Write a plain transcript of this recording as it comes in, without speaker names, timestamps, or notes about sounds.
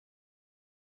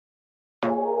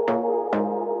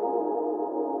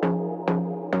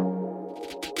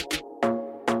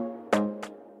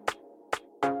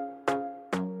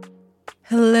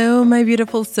my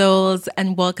beautiful souls,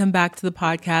 and welcome back to the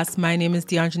podcast. My name is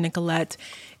DeAndre Nicolette.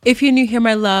 If you're new here,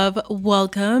 my love,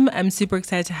 welcome. I'm super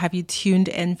excited to have you tuned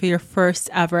in for your first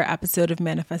ever episode of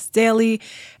Manifest Daily.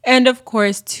 And of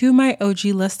course, to my OG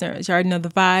listeners, you already know the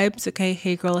vibes, okay?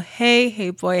 Hey girl, hey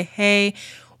boy, hey.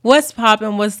 What's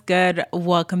poppin'? What's good?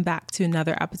 Welcome back to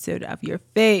another episode of Your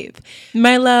Fave.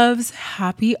 My loves,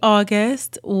 happy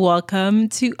August. Welcome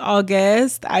to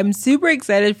August. I'm super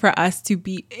excited for us to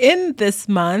be in this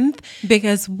month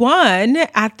because one,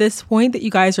 at this point that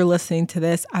you guys are listening to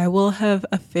this, I will have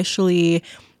officially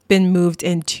been moved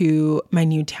into my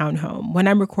new townhome. When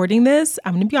I'm recording this,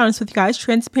 I'm going to be honest with you guys,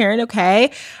 transparent, okay?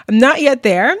 I'm not yet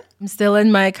there. I'm still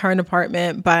in my current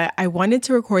apartment, but I wanted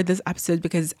to record this episode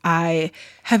because I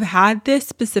have had this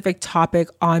specific topic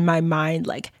on my mind,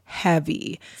 like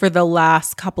heavy for the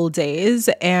last couple days.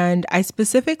 And I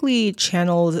specifically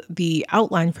channeled the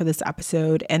outline for this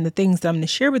episode and the things that I'm going to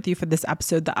share with you for this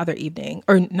episode the other evening,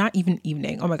 or not even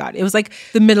evening. Oh my God. It was like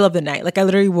the middle of the night. Like I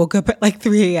literally woke up at like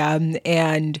 3 a.m.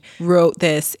 and wrote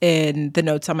this in the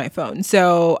notes on my phone.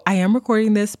 So I am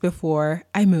recording this before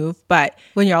I move, but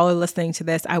when y'all are listening to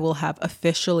this, I will have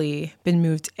officially been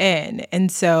moved in. And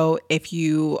so if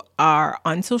you are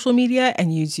on social media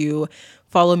and you do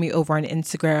follow me over on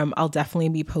Instagram, I'll definitely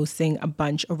be posting a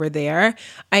bunch over there.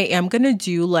 I am going to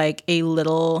do like a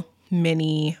little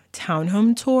mini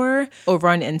townhome tour over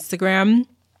on Instagram.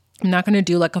 I'm not going to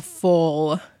do like a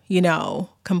full,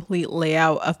 complete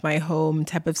layout of my home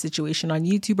type of situation on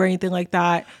YouTube or anything like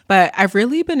that. But I've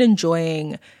really been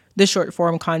enjoying the short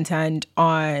form content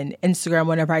on Instagram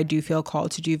whenever I do feel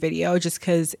called to do video, just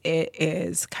because it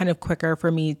is kind of quicker for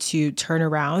me to turn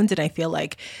around. And I feel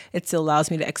like it still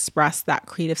allows me to express that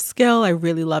creative skill. I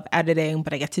really love editing,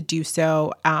 but I get to do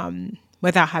so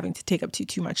without having to take up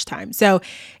too much time. So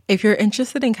if you're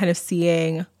interested in kind of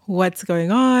seeing what's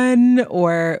going on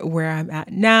or where I'm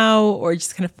at now, or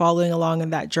just kind of following along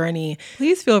in that journey,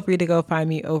 please feel free to go find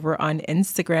me over on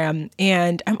Instagram.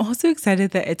 And I'm also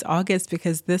excited that it's August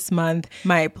because this month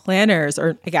my planners,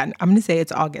 or again, I'm going to say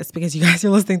it's August because you guys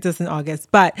are listening to this in August,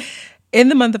 but in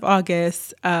the month of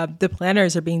August, the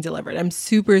planners are being delivered. I'm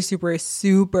super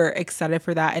excited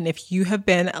for that. And if you have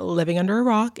been living under a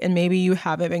rock and maybe you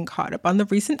haven't been caught up on the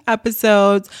recent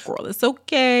episodes, girl, it's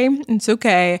okay. It's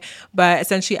okay. But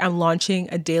essentially, I'm launching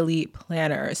a daily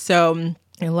planner. So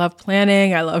I love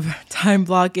planning. I love time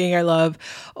blocking. I love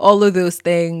all of those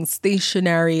things.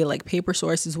 Stationery, like Paper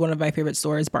Source is one of my favorite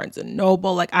stores, Barnes and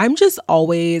Noble. Like I'm just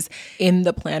always in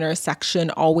the planner section,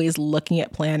 always looking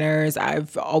at planners.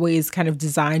 I've always kind of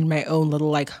designed my own little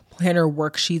like planner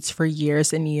worksheets for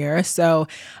years and years. So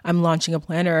I'm launching a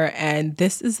planner, and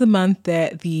this is the month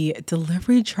that the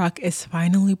delivery truck is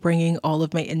finally bringing all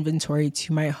of my inventory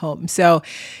to my home. So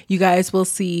you guys will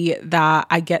see that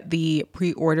I get the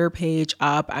pre-order page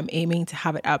up. I'm aiming to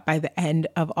have it up by the end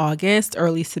of August,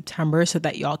 early September, so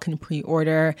that y'all can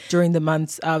pre-order during the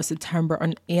months of September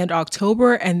and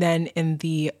October. And then in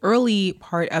the early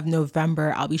part of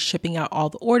November, I'll be shipping out all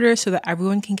the orders so that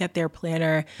everyone can get their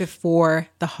planner before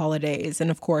the holidays and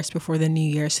of course before the new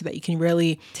year, so that you can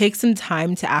really take some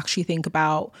time to actually think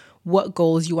about what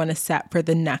goals you want to set for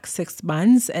the next 6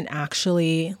 months and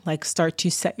actually like start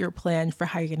to set your plan for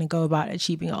how you're going to go about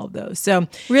achieving all of those. So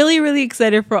really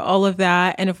excited for all of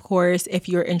that. And of course, if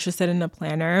you're interested in a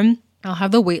planner, I'll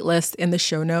have the wait list in the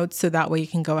show notes, so that way you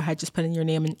can go ahead, just put in your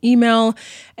name and email.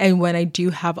 And when I do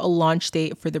have a launch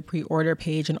date for the pre-order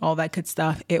page and all that good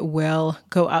stuff, it will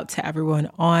go out to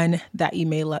everyone on that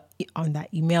email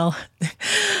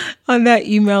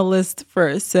list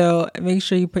first. So make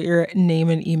sure you put your name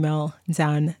and email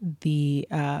down in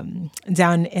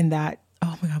that.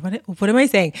 Oh my God, what am I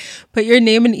saying? Put your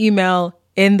name and email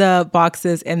in the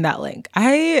boxes in that link.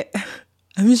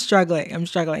 I'm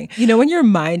struggling. When your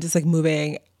mind is like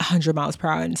moving 100 miles per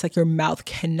hour and it's like your mouth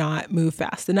cannot move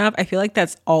fast enough, I feel like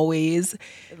that's always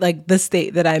like the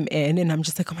state that I'm in. And I'm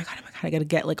just like, oh my God, I got to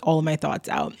get like all of my thoughts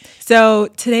out. So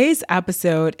today's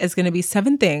episode is going to be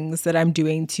 7 things that I'm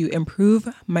doing to improve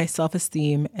my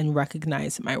self-esteem and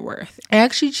recognize my worth. I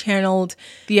actually channeled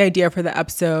the idea for the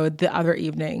episode the other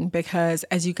evening because,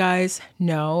 as you guys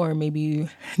know, or maybe you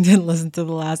didn't listen to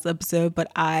the last episode,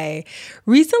 but I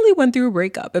recently went through a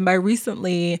breakup. And by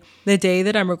recently, the day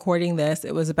that I'm recording this,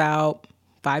 it was about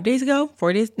 5 days ago.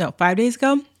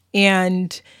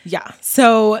 And yeah,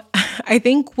 so I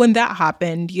think when that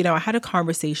happened, I had a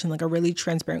conversation, like a really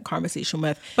transparent conversation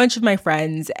with a bunch of my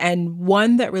friends. And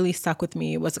one that really stuck with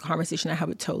me was a conversation I had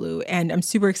with Tolu. And I'm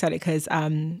super excited because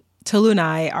Tolu and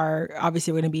I are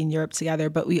obviously going to be in Europe together,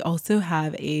 but we also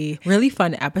have a really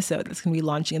fun episode that's going to be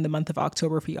launching in the month of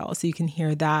October for y'all. So you can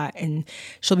hear that, and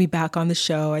she'll be back on the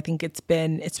show. I think it's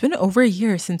been over a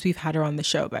year since we've had her on the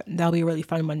show, but that'll be a really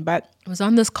fun one. But I was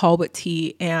on this call with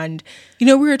T, and,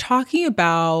 we were talking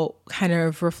about kind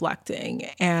of reflecting.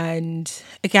 And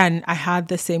again, I had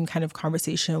the same kind of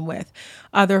conversation with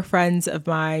other friends of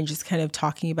mine, just kind of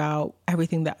talking about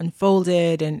everything that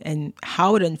unfolded and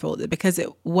how it unfolded, because it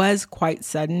was quite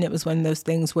sudden. It was one of those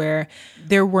things where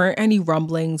there weren't any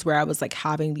rumblings where I was like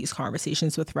having these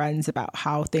conversations with friends about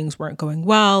how things weren't going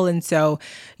well. And so,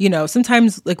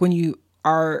 sometimes like when you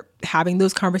are having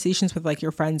those conversations with like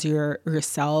your friends or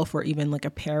yourself, or even like a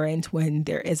parent, when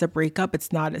there is a breakup,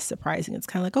 it's not as surprising. It's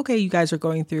kind of like, okay, you guys are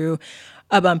going through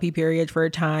a bumpy period for a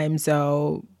time,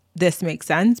 so this makes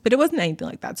sense. But it wasn't anything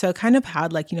like that. So I kind of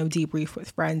had like, debrief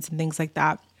with friends and things like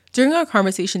that. During our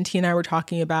conversation, T and I were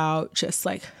talking about just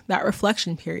like that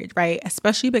reflection period, right?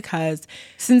 Especially because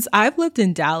since I've lived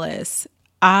in Dallas,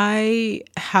 I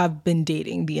have been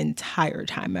dating the entire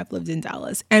time I've lived in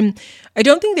Dallas. And I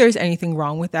don't think there's anything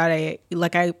wrong with that. I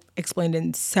explained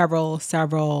in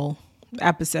several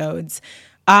episodes,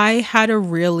 I had a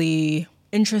really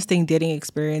interesting dating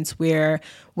experience where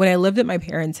when I lived at my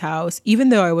parents' house, even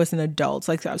though I was an adult,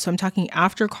 so I'm talking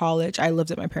after college, I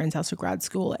lived at my parents' house for grad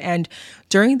school. And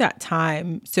during that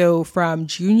time, so from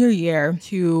junior year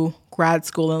to grad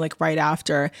school and like right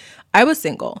after, I was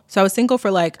single. So I was single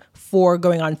for like 4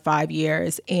 going on 5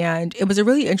 years. And it was a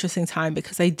really interesting time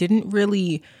because I didn't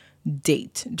really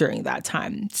date during that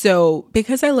time. So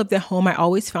because I lived at home, I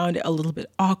always found it a little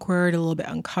bit awkward, a little bit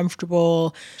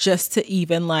uncomfortable just to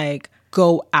even like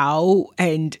go out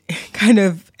and kind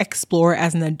of explore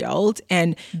as an adult.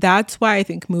 And that's why I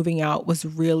think moving out was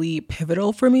really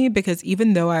pivotal for me, because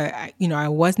even though I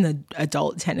wasn't an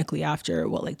adult technically after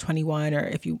 21, or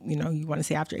if you want to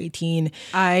say after 18,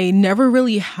 I never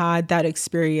really had that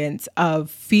experience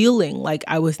of feeling like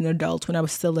I was an adult when I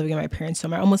was still living in my parents'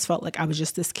 home. I almost felt like I was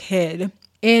just this kid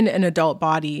in an adult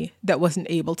body that wasn't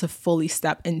able to fully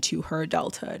step into her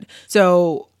adulthood.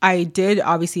 So I did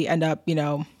obviously end up,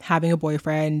 having a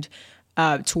boyfriend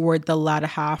toward the latter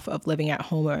half of living at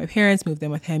home with my parents, moved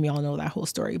in with him. Y'all know that whole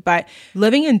story. But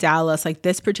living in Dallas, like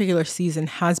this particular season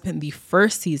has been the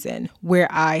first season where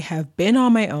I have been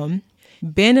on my own,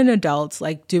 been an adult,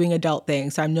 like doing adult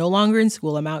things. So I'm no longer in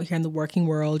school. I'm out here in the working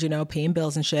world, paying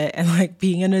bills and shit, and like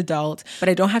being an adult, but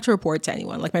I don't have to report to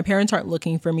anyone. Like my parents aren't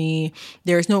looking for me.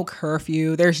 There's no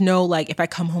curfew. There's no, like, if I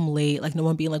come home late, like no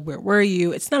one being like, where were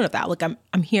you? It's none of that. Like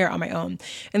I'm here on my own.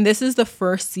 And this is the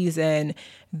first season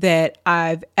that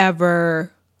I've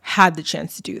ever had the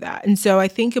chance to do that. And so I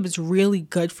think it was really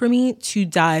good for me to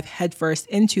dive headfirst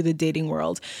into the dating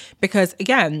world because,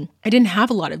 again, I didn't have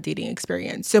a lot of dating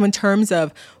experience. So in terms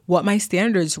of what my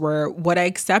standards were, what I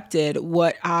accepted,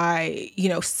 what I,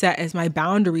 set as my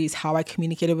boundaries, how I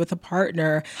communicated with a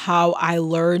partner, how I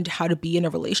learned how to be in a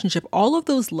relationship, all of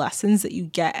those lessons that you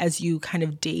get as you kind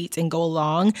of date and go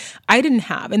along, I didn't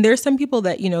have. And there's some people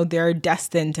that, they're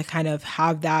destined to kind of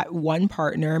have that one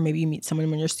partner. Maybe you meet someone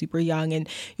when you're super young and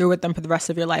you're with them for the rest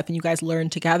of your life and you guys learn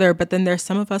together. But then there's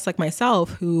some of us like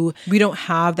myself who we don't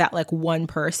have that like one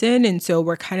person. And so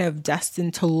we're kind of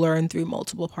destined to learn through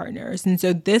multiple partners. And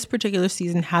so this particular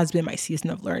season has been my season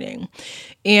of learning.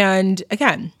 And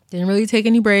again, didn't really take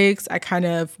any breaks. I kind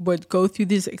of would go through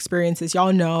these experiences.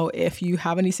 Y'all know, if you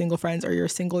have any single friends or you're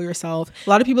single yourself, a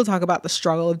lot of people talk about the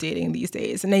struggle of dating these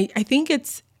days. And I think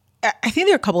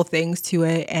there are a couple of things to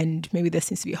it, and maybe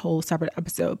this needs to be a whole separate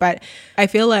episode, but I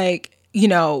feel like,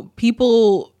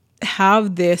 people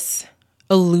have this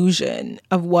illusion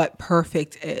of what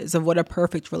perfect is, of what a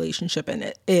perfect relationship in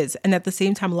it is. And at the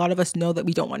same time, a lot of us know that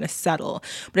we don't want to settle.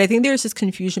 But I think there's this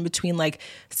confusion between like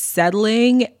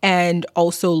settling and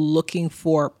also looking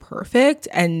for perfect.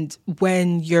 And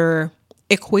when you're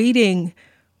equating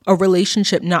a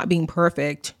relationship not being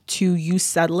perfect to you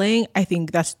settling, I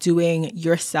think that's doing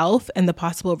yourself and the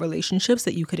possible relationships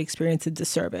that you could experience a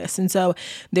disservice. And so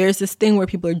there's this thing where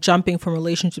people are jumping from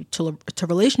relationship to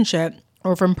relationship,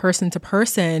 or from person to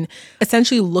person,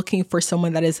 essentially looking for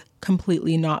someone that is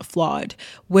completely not flawed,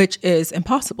 which is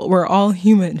impossible. We're all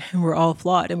human and we're all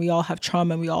flawed and we all have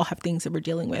trauma and we all have things that we're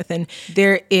dealing with. And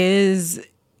there is,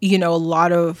 a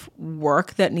lot of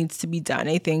work that needs to be done.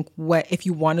 I think if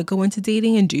you want to go into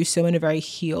dating and do so in a very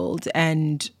healed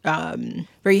and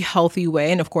very healthy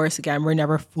way. And of course, again, we're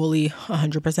never fully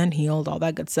 100% healed, all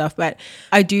that good stuff. But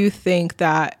I do think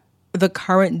that the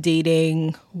current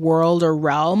dating world or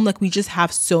realm, like we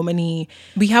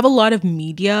have a lot of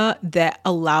media that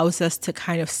allows us to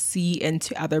kind of see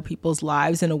into other people's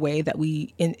lives in a way that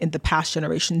we in the past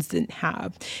generations didn't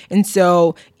have. And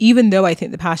so even though I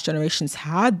think the past generations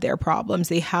had their problems,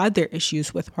 they had their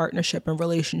issues with partnership and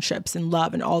relationships and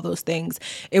love and all those things,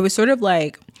 it was sort of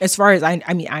like, as far as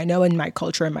I know in my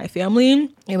culture and my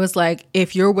family, it was like,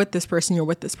 if you're with this person, you're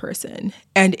with this person.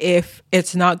 And if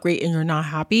it's not great and you're not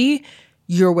happy,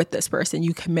 you're with this person,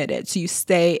 you committed. So you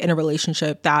stay in a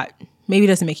relationship that maybe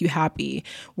doesn't make you happy.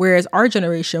 Whereas our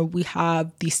generation, we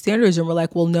have these standards and we're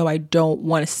like, well, no, I don't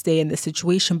want to stay in this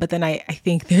situation. But then I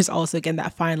think there's also, again,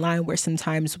 that fine line where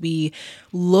sometimes we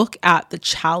look at the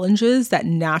challenges that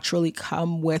naturally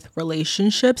come with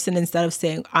relationships. And instead of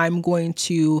saying, I'm going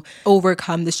to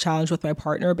overcome this challenge with my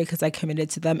partner because I committed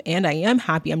to them and I am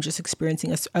happy, I'm just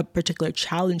experiencing a particular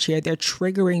challenge here, they're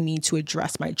triggering me to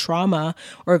address my trauma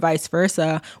or vice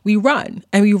versa, we run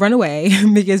away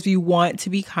because we want to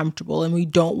be comfortable and we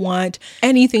don't want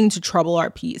anything to trouble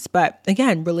our peace. But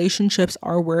again, relationships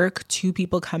are work, two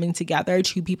people coming together,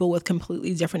 two people with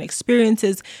completely different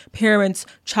experiences, parents,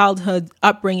 childhood,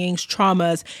 upbringings,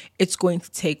 traumas. It's going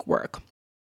to take work.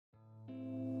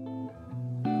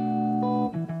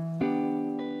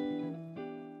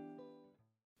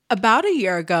 About a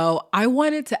year ago, I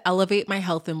wanted to elevate my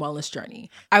health and wellness journey.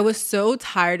 I was so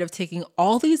tired of taking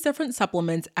all these different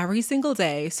supplements every single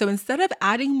day. So instead of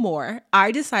adding more,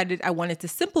 I decided I wanted to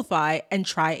simplify and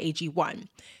try AG1.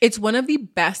 It's one of the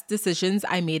best decisions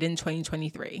I made in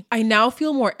 2023. I now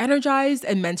feel more energized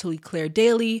and mentally clear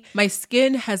daily. My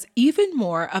skin has even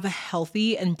more of a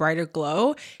healthy and brighter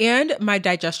glow, and my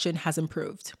digestion has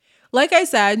improved. Like I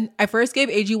said, I first gave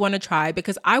AG1 a try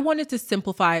because I wanted to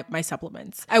simplify my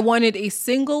supplements. I wanted a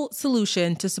single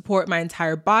solution to support my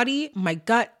entire body, my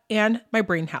gut, and my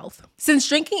brain health. Since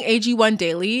drinking AG1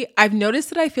 daily, I've noticed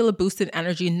that I feel a boost in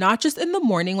energy, not just in the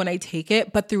morning when I take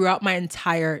it, but throughout my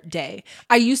entire day.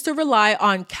 I used to rely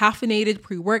on caffeinated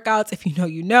pre-workouts, if you know,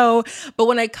 you know, but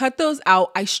when I cut those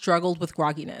out, I struggled with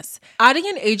grogginess. Adding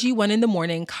an AG1 in the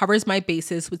morning covers my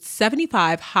bases with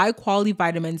 75 high-quality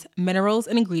vitamins, minerals,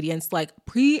 and ingredients like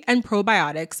pre- and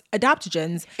probiotics,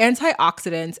 adaptogens,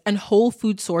 antioxidants, and whole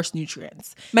food source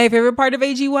nutrients. My favorite part of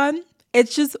AG1?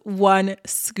 It's just one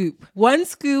scoop. One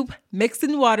scoop mixed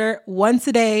in water once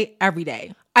a day, every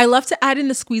day. I love to add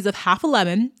in a squeeze of half a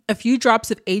lemon, a few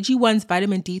drops of AG1's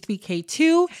vitamin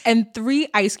D3K2, and 3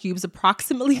 ice cubes,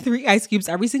 approximately 3 ice cubes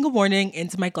every single morning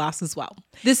into my glass as well.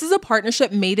 This is a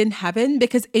partnership made in heaven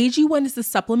because AG1 is the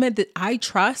supplement that I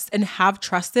trust and have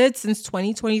trusted since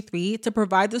 2023 to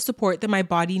provide the support that my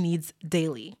body needs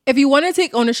daily. If you want to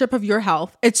take ownership of your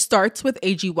health, it starts with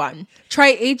AG1.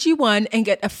 Try AG1 and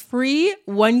get a free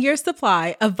 1-year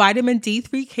supply of vitamin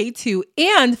D3K2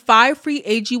 and 5 free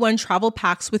AG1 travel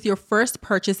packs with your first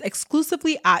purchase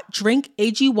exclusively at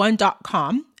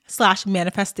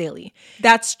drinkag1.com/manifestdaily.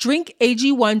 That's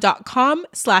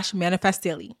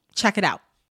drinkag1.com/manifestdaily. Check it out.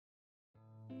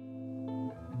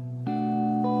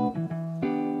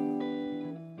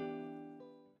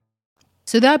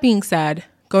 So that being said,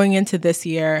 going into this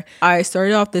year, I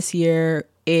started off this year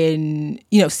in,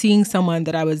 seeing someone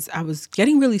that I was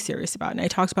getting really serious about. And I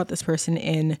talked about this person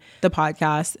in the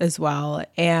podcast as well.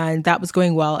 And that was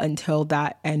going well until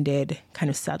that ended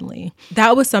kind of suddenly.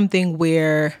 That was something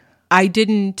where I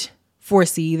didn't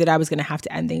foresee that I was going to have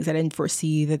to end things. I didn't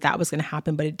foresee that was going to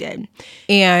happen, but it did.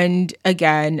 And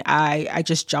again, I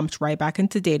just jumped right back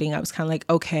into dating. I was kind of like,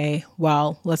 okay,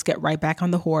 well, let's get right back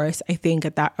on the horse. I think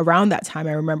around that time,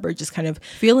 I remember just kind of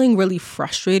feeling really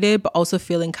frustrated, but also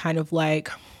feeling kind of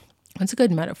like, what's a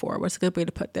good metaphor? What's a good way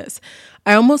to put this?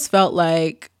 I almost felt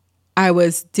like I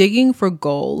was digging for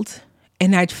gold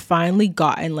and I'd finally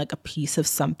gotten like a piece of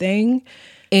something.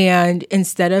 And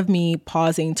instead of me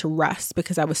pausing to rest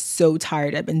because I was so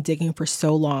tired, I've been digging for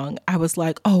so long, I was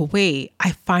like, oh, wait,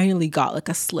 I finally got like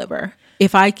a sliver.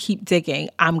 If I keep digging,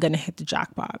 I'm going to hit the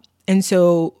jackpot. And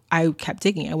so I kept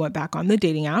digging. I went back on the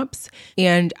dating apps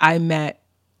and I met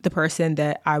the person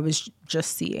that I was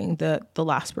just seeing, the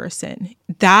last person.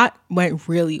 That went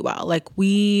really well. Like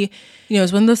it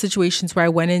was one of those situations where I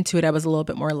went into it, I was a little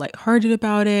bit more lighthearted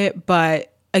about it, but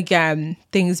again,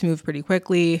 things moved pretty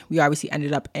quickly. We obviously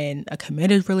ended up in a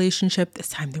committed relationship. This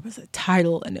time there was a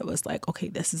title and it was like, okay,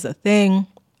 this is a thing.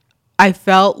 I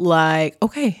felt like,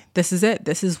 okay, this is it.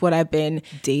 This is what I've been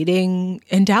dating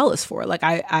in Dallas for. Like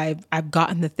I've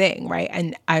gotten the thing, right?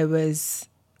 And I was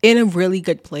in a really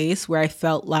good place where I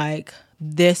felt like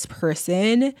this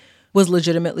person was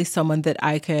legitimately someone that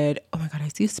I could, oh my God, I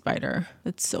see a spider.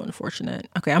 That's so unfortunate.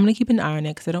 Okay, I'm going to keep an eye on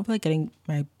it because I don't feel like getting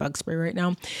my bug spray right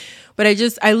now. But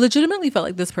I legitimately felt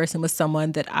like this person was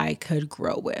someone that I could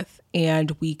grow with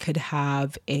and we could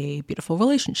have a beautiful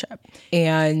relationship.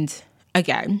 And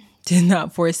again, did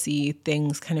not foresee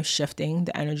things kind of shifting,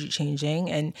 the energy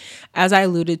changing. And as I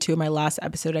alluded to in my last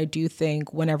episode, I do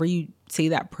think whenever you say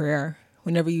that prayer,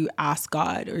 whenever you ask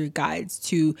God or your guides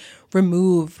to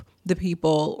remove the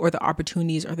people or the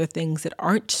opportunities or the things that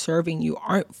aren't serving you,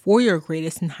 aren't for your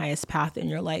greatest and highest path in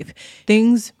your life,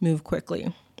 things move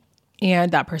quickly.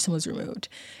 And that person was removed.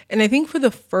 And I think for the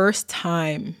first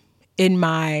time in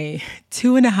my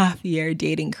 2.5-year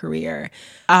dating career,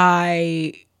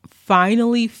 I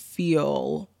finally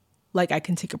feel like I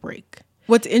can take a break.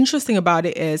 What's interesting about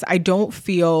it is I don't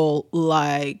feel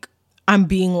like I'm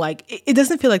being like, it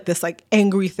doesn't feel like this like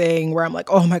angry thing where I'm like,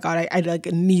 oh my God, I like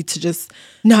need to just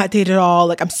not date at all.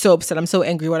 Like I'm so upset, I'm so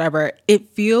angry, whatever. It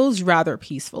feels rather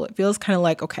peaceful. It feels kind of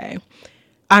like, okay,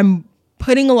 I'm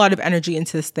putting a lot of energy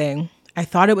into this thing. I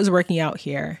thought it was working out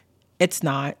here. It's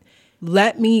not.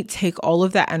 Let me take all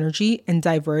of that energy and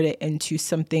divert it into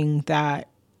something that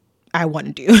I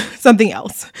want to do, something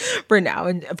else for now.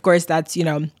 And of course, that's,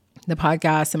 the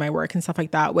podcast and my work and stuff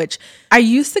like that, which I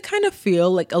used to kind of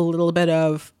feel like a little bit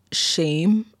of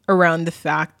shame around the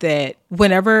fact that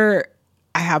whenever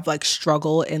I have like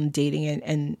struggle in dating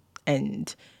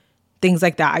and things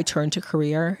like that, I turn to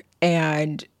career.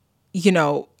 And,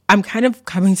 I'm kind of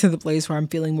coming to the place where I'm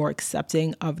feeling more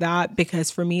accepting of that,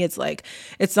 because for me, it's like,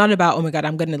 it's not about, oh my God,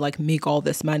 I'm going to like make all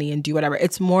this money and do whatever.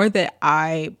 It's more that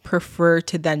I prefer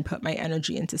to then put my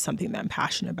energy into something that I'm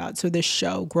passionate about. So this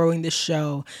show, growing this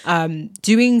show,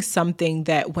 doing something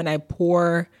that when I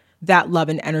pour that love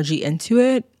and energy into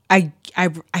it, I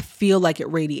feel like it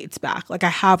radiates back. Like I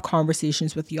have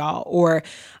conversations with y'all, or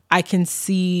I can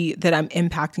see that I'm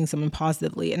impacting someone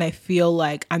positively. And I feel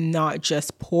like I'm not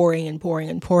just pouring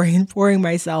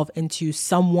myself into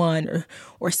someone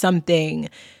or something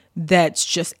that's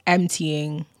just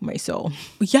emptying my soul.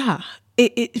 But yeah,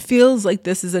 it feels like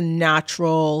this is a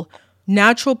natural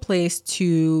place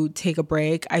to take a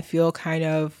break. I feel kind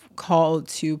of called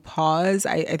to pause.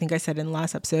 I think I said in the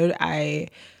last episode, I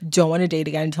don't want to date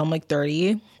again until I'm like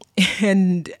 30.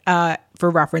 And for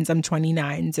reference, I'm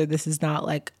 29. So this is not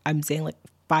like I'm saying like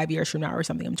 5 years from now or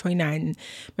something. I'm 29.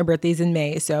 My birthday's in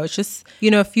May. So it's just,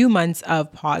 a few months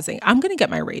of pausing. I'm going to get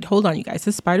my raid. Hold on, you guys.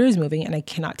 The spider is moving and I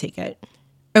cannot take it.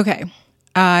 Okay.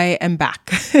 I am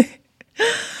back.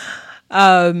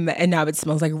 And now it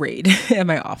smells like raid in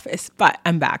my office, but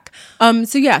I'm back.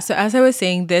 So as I was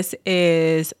saying, this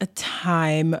is a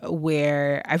time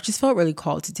where I've just felt really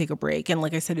called to take a break. And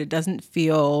like I said, it doesn't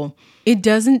feel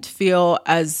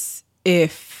as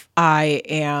if I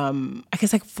am, I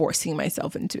guess, like forcing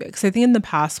myself into it. Because I think in the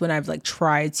past when I've like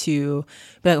tried to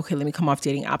be like, okay, let me come off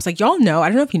dating apps. Like y'all know, I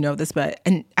don't know if you know this,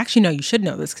 and actually no, you should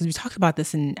know this because we talked about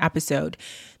this in an episode.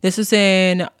 This was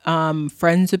in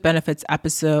Friends with Benefits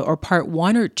episode, or part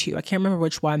 1 or 2. I can't remember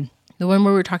which one. The one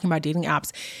where we were talking about dating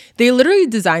apps. They literally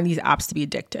designed these apps to be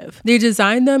addictive. They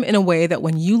designed them in a way that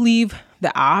when you leave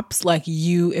the apps, like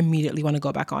you immediately want to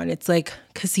go back on. It's like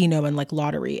casino and like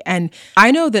lottery. And I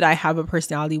know that I have a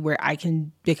personality where I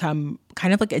can become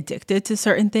kind of like addicted to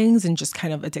certain things and just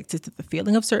kind of addicted to the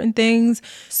feeling of certain things.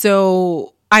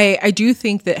 So I do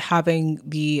think that having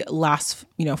the last,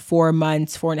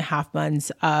 4.5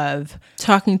 months of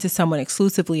talking to someone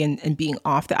exclusively and being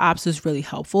off the apps was really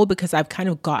helpful, because I've kind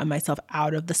of gotten myself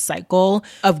out of the cycle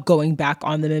of going back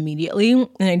on them immediately. And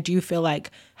I do feel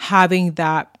like having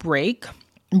that break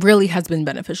really has been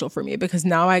beneficial for me, because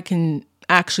now I can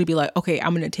actually be like, okay,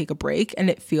 I'm going to take a break. And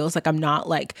it feels like I'm not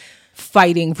like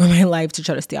fighting for my life to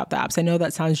try to stay off the apps. I know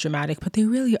that sounds dramatic, but they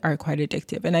really are quite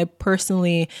addictive. And I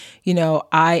personally,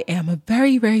 I am a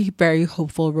very, very, very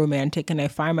hopeful romantic, and I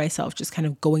find myself just kind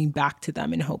of going back to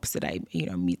them in hopes that I,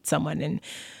 meet someone and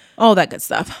all that good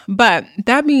stuff. But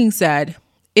that being said,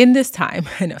 in this time,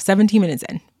 I know 17 minutes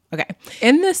in, okay,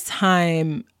 in this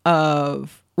time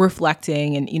of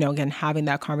reflecting and, again, having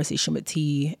that conversation with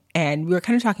T, and we were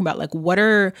kind of talking about like,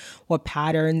 what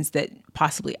patterns that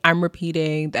possibly I'm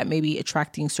repeating that may be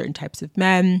attracting certain types of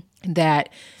men that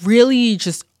really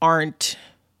just aren't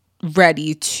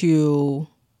ready to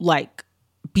like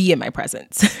be in my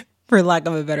presence, for lack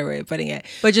of a better way of putting it.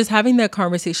 But just having that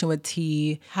conversation with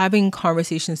T, having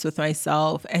conversations with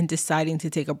myself and deciding to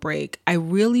take a break, I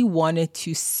really wanted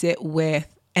to sit with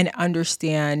and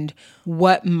understand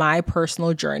what my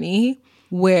personal journey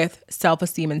with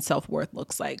self-esteem and self-worth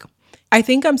looks like. I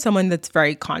think I'm someone that's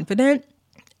very confident,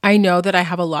 I know that I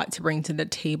have a lot to bring to the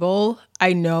table.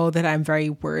 I know that I'm very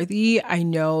worthy. I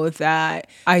know that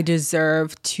I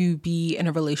deserve to be in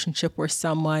a relationship where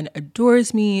someone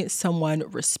adores me, someone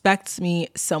respects me,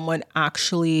 someone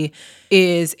actually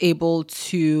is able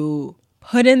to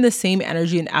put in the same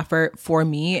energy and effort for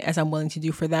me as I'm willing to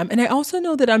do for them. And I also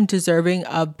know that I'm deserving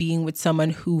of being with someone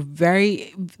who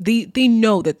they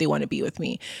know that they want to be with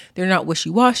me. They're not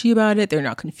wishy-washy about it. They're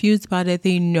not confused about it.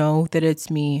 They know that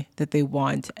it's me that they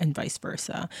want and vice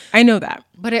versa. I know that.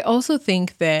 But I also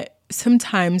think that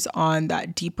sometimes on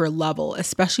that deeper level,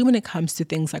 especially when it comes to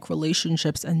things like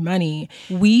relationships and money,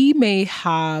 we may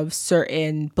have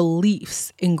certain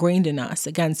beliefs ingrained in us,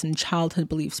 again, some childhood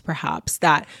beliefs perhaps,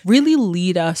 that really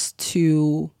lead us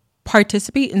to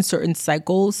participate in certain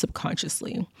cycles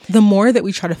subconsciously. The more that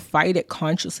we try to fight it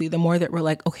consciously, the more that we're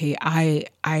like, okay, I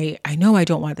know I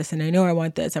don't want this and I know I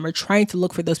want this. And we're trying to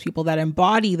look for those people that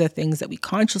embody the things that we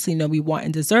consciously know we want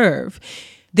and deserve.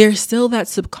 There's still that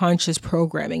subconscious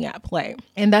programming at play.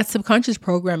 And that subconscious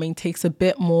programming takes a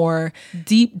bit more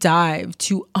deep dive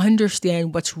to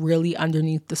understand what's really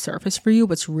underneath the surface for you,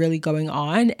 what's really going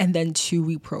on, and then to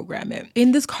reprogram it.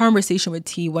 In this conversation with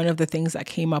T, one of the things that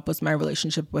came up was my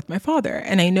relationship with my father.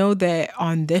 And I know that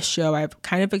on this show, I've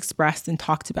kind of expressed and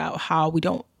talked about how we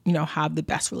don't have the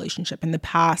best relationship. In the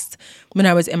past, when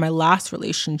I was in my last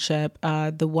relationship,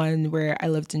 the one where I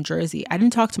lived in Jersey, I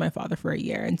didn't talk to my father for a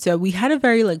year. And so we had a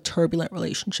very turbulent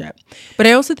relationship. But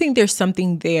I also think there's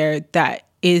something there that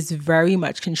is very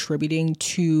much contributing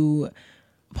to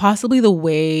possibly the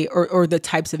way or the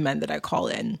types of men that I call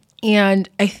in. And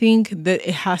I think that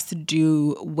it has to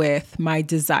do with my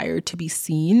desire to be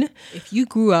seen. If you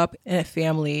grew up in a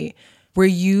family where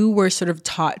you were sort of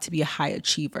taught to be a high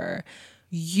achiever,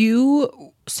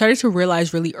 you started to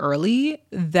realize really early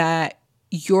that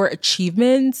your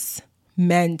achievements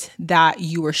meant that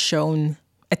you were shown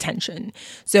attention.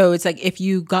 So it's like if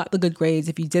you got the good grades,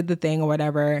 if you did the thing or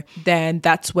whatever, then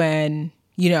that's when,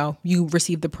 you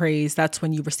received the praise. That's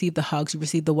when you received the hugs, you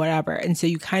received the whatever. And so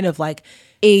you kind of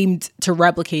aimed to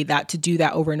replicate that, to do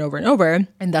that over and over and over.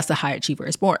 And thus the high achiever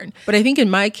is born. But I think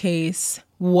in my case,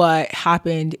 what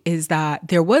happened is that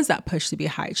there was that push to be a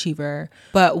high achiever.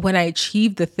 But when I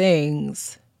achieved the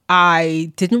things,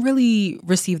 I didn't really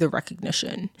receive the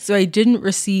recognition. So I didn't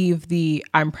receive the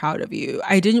I'm proud of you.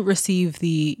 I didn't receive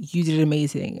the you did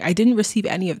amazing. I didn't receive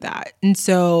any of that. And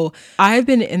so I've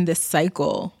been in this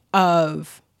cycle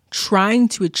of trying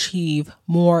to achieve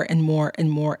more and more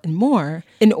and more and more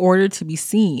in order to be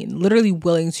seen, literally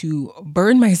willing to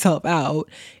burn myself out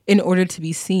in order to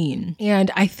be seen. And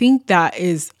I think that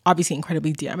is obviously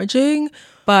incredibly damaging,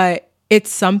 but it's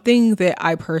something that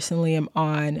I personally am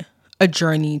on a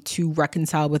journey to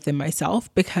reconcile within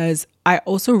myself, because I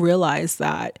also realize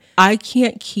that I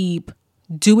can't keep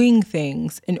doing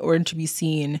things in order to be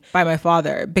seen by my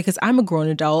father, because I'm a grown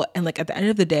adult. And at the end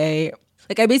of the day,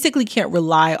 I basically can't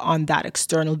rely on that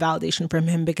external validation from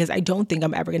him, because I don't think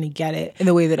I'm ever going to get it in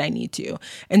the way that I need to.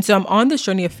 And so I'm on this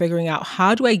journey of figuring out,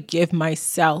 how do I give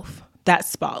myself that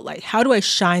spotlight? How do I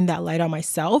shine that light on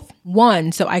myself?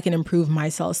 One, so I can improve my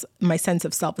sense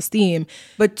of self-esteem.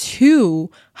 But two,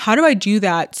 how do I do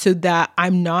that so that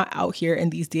I'm not out here in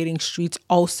these dating streets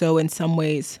also in some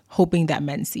ways hoping that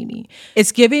men see me?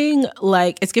 It's giving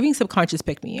subconscious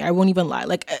pick me. I won't even lie.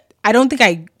 I don't think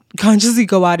I consciously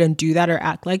go out and do that or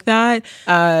act like that,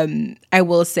 I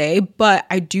will say, but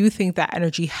I do think that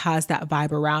energy has that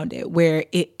vibe around it, where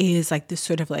it is this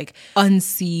sort of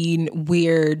unseen,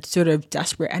 weird, sort of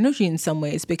desperate energy in some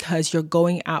ways, because you're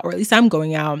going out, or at least I'm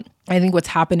going out. I think what's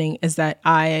happening is that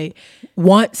I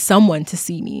want someone to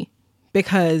see me,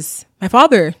 because my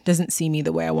father doesn't see me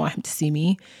the way I want him to see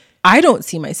me. I don't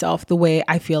see myself the way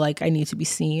I feel like I need to be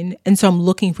seen. And so I'm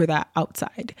looking for that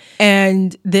outside.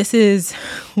 And this is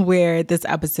where this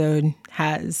episode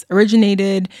has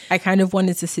originated. I kind of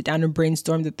wanted to sit down and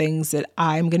brainstorm the things that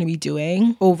I'm going to be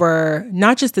doing over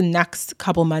not just the next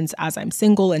couple months as I'm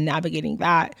single and navigating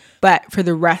that, but for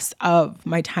the rest of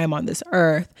my time on this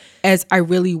earth, as I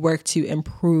really work to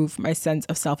improve my sense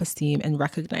of self-esteem and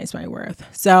recognize my worth.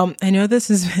 So I know this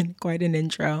has been quite an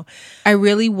intro. I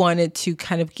really wanted to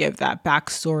kind of give that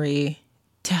backstory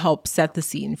to help set the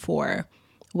scene for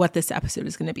what this episode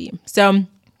is going to be. So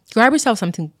grab yourself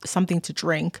something to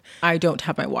drink. I don't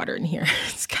have my water in here.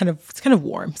 It's kind of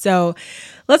warm. So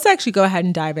let's actually go ahead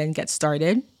and dive in and get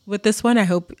started with this one. I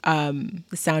hope the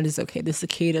sound is okay. The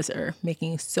cicadas are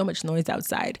making so much noise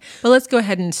outside. But let's go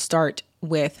ahead and start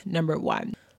with number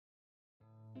 1.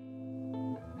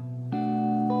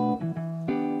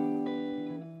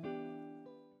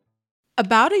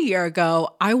 About a year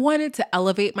ago, I wanted to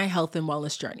elevate my health and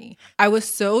wellness journey. I was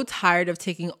so tired of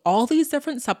taking all these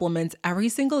different supplements every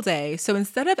single day, so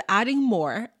instead of adding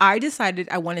more, I decided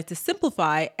I wanted to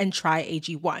simplify and try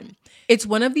AG1. It's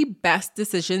one of the best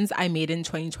decisions I made in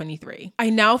 2023. I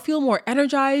now feel more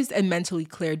energized and mentally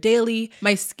clear daily.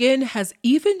 My skin has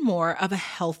even more of a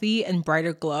healthy and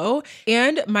brighter glow,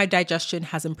 and my digestion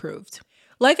has improved.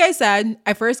 Like I said,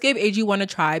 I first gave AG1 a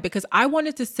try because I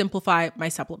wanted to simplify my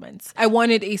supplements. I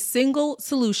wanted a single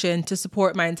solution to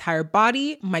support my entire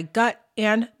body, my gut,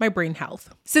 and my brain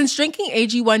health. Since drinking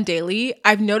AG1 daily,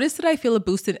 I've noticed that I feel a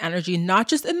boost in energy, not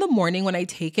just in the morning when I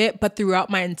take it, but throughout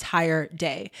my entire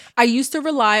day. I used to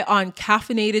rely on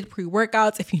caffeinated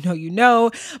pre-workouts, if you know, you know,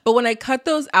 but when I cut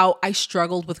those out, I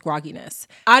struggled with grogginess.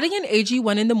 Adding an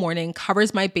AG1 in the morning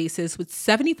covers my bases with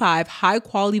 75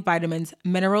 high-quality vitamins,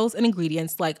 minerals, and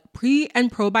ingredients like pre- and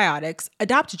probiotics,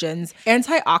 adaptogens,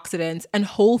 antioxidants, and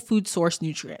whole food source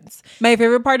nutrients. My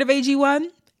favorite part of AG1?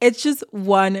 It's just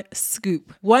one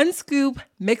scoop. One scoop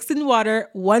mixed in water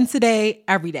once a day,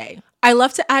 every day. I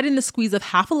love to add in a squeeze of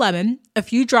half a lemon, a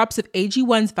few drops of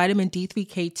AG1's vitamin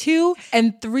D3K2,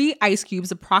 and 3 ice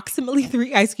cubes, approximately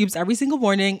 3 ice cubes every single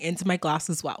morning into my glass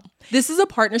as well. This is a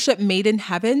partnership made in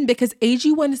heaven because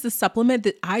AG1 is the supplement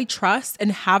that I trust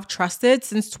and have trusted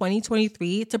since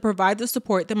 2023 to provide the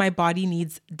support that my body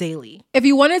needs daily. If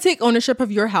you want to take ownership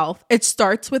of your health, it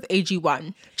starts with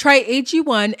AG1. Try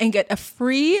AG1 and get a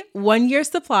free 1-year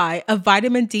supply of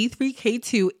vitamin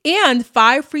D3K2 and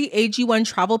 5 free AG1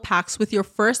 travel packs with your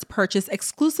first purchase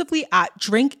exclusively at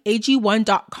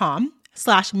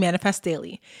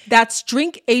drinkag1.com/manifestdaily. That's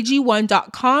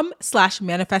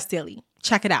drinkag1.com/manifestdaily.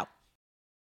 Check it out.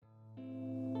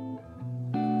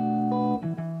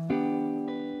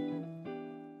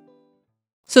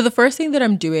 So the first thing that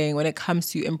I'm doing when it comes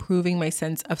to improving my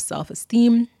sense of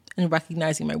self-esteem and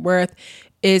recognizing my worth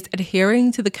is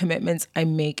adhering to the commitments I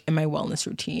make in my wellness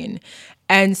routine,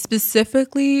 and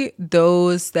specifically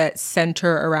those that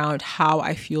center around how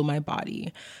I fuel my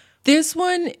body. This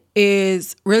one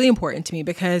is really important to me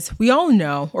because we all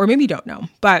know, or maybe don't know,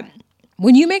 but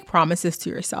when you make promises to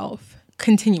yourself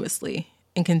continuously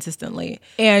and consistently,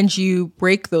 and you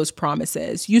break those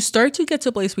promises, you start to get to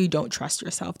a place where you don't trust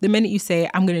yourself. The minute you say,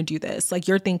 I'm going to do this, like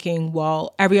you're thinking,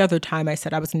 well, every other time I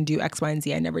said I was going to do X, Y, and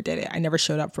Z, I never did it. I never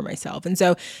showed up for myself. And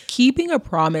so keeping a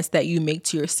promise that you make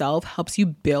to yourself helps you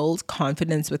build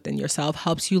confidence within yourself,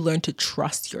 helps you learn to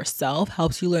trust yourself,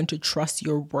 helps you learn to trust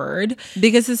your word.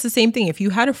 Because it's the same thing. If you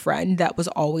had a friend that was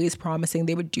always promising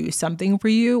they would do something for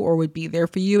you or would be there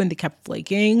for you and they kept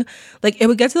flaking, like it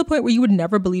would get to the point where you would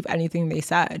never believe anything they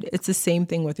said. It's the same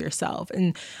thing with yourself.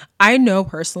 And I know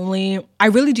personally, I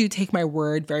really do take my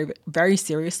word very, very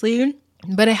seriously.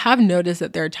 But I have noticed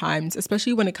that there are times,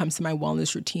 especially when it comes to my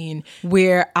wellness routine,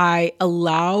 where I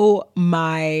allow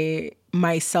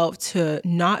myself to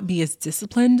not be as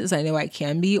disciplined as I know I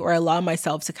can be, or allow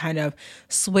myself to kind of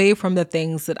sway from the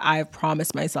things that I've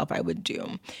promised myself I would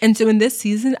do. And so in this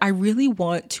season, I really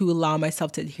want to allow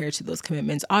myself to adhere to those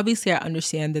commitments. Obviously, I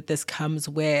understand that this comes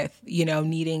with,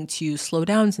 needing to slow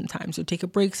down sometimes or take a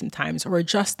break sometimes or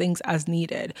adjust things as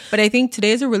needed. But I think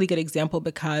today is a really good example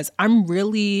because I'm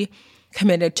really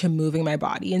committed to moving my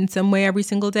body in some way every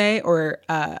single day, or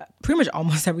pretty much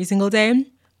almost every single day.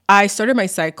 I started my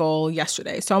cycle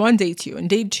yesterday, so I'm on day 2. And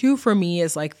day 2 for me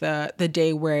is like the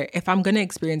day where if I'm going to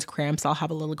experience cramps, I'll have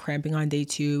a little cramping on day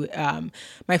 2.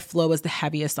 My flow is the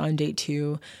heaviest on day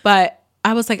 2. But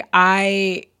I was like,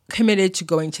 I committed to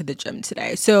going to the gym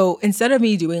today. So instead of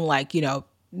me doing like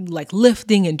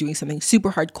lifting and doing something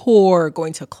super hardcore,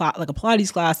 going to a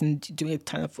Pilates class and doing a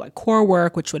ton of like core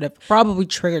work, which would have probably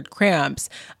triggered cramps,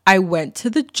 I went to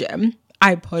the gym.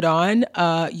 I put on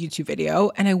a YouTube video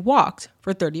and I walked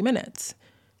for 30 minutes.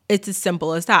 It's as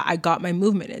simple as that. I got my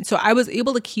movement in. So I was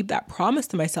able to keep that promise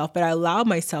to myself, but I allowed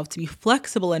myself to be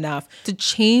flexible enough to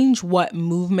change what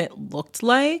movement looked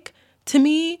like to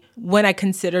me when I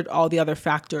considered all the other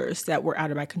factors that were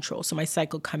out of my control. So my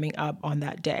cycle coming up on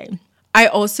that day. I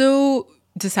also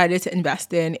decided to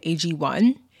invest in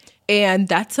AG1. And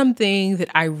that's something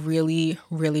that I really,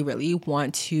 really, really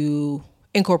want to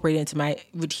incorporate into my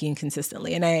routine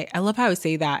consistently. And I love how I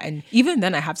say that. And even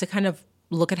then I have to kind of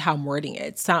look at how I'm wording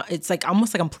it. It's like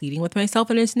almost like I'm pleading with myself,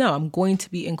 and it's no, I'm going to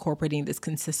be incorporating this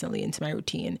consistently into my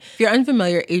routine. If you're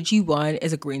unfamiliar, AG1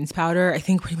 is a greens powder. I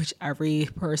think pretty much every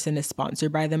person is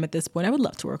sponsored by them at this point. I would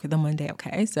love to work with them one day.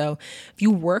 Okay. So if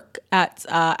you work at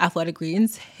Athletic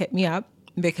Greens, hit me up.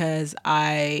 because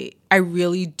I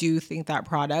really do think that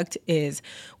product is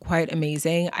quite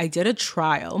amazing. I did a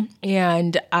trial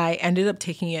and I ended up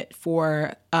taking it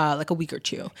for like a week or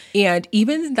two. And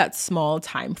even in that small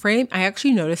time frame, I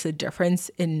actually noticed a difference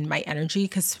in my energy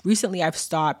because recently I've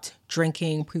stopped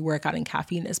drinking pre-workout and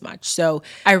caffeine as much. So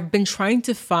I've been trying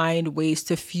to find ways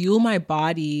to fuel my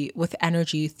body with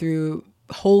energy through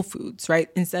whole foods, right?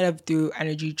 Instead of through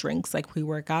energy drinks like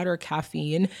pre-workout or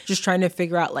caffeine, just trying to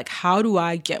figure out like, how do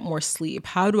I get more sleep?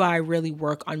 How do I really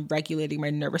work on regulating my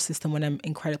nervous system when I'm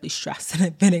incredibly stressed? And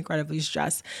I've been incredibly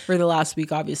stressed for the last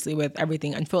week, obviously, with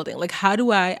everything unfolding. Like, how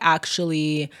do I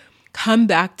actually come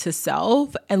back to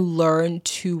self and learn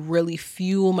to really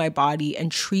fuel my body and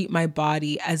treat my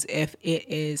body as if it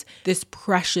is this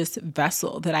precious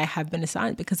vessel that I have been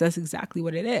assigned, because that's exactly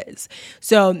what it is.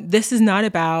 So this is not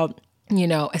about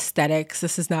aesthetics.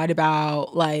 This is not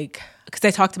about like, because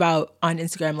I talked about on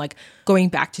Instagram, like going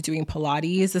back to doing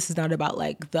Pilates. This is not about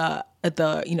like the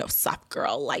soft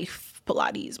girl life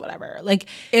Pilates, whatever. Like,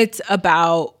 it's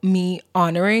about me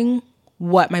honoring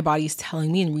what my body's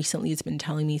telling me. And recently it's been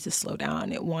telling me to slow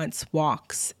down. It wants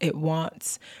walks. It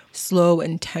wants slow,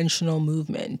 intentional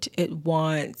movement. It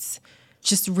wants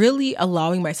just really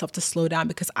allowing myself to slow down,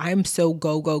 because I'm so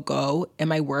go in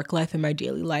my work life and my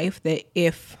daily life that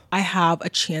if I have a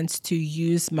chance to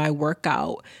use my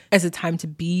workout as a time to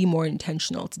be more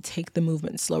intentional, to take the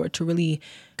movement slower, to really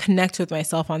connect with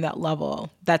myself on that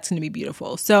level, that's going to be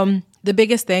beautiful. So the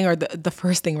biggest thing, or the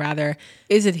first thing rather,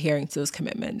 is adhering to those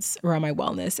commitments around my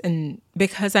wellness. And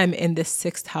because I'm in this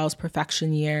 6th house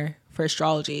perfection year for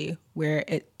astrology, where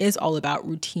it is all about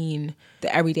routine,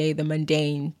 the everyday, the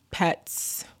mundane,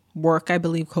 pets, work, I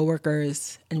believe,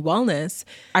 coworkers, and wellness,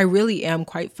 I really am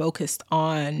quite focused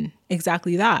on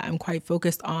exactly that. I'm quite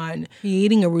focused on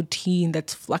creating a routine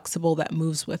that's flexible, that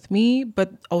moves with me,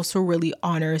 but also really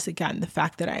honors, again, the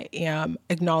fact that I am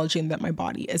acknowledging that my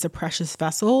body is a precious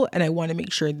vessel, and I want to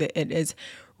make sure that it is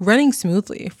running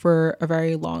smoothly for a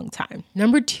very long time.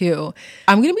 Number 2,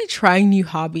 I'm going to be trying new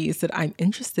hobbies that I'm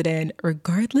interested in,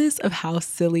 regardless of how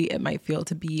silly it might feel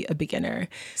to be a beginner.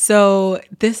 So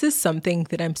this is something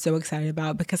that I'm so excited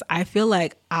about, because I feel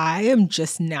like I am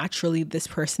just naturally this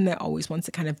person that always wants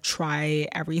to kind of try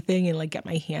everything and like get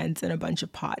my hands in a bunch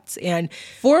of pots. And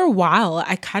for a while,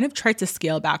 I kind of tried to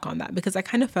scale back on that, because I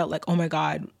kind of felt like, oh my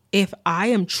God, if I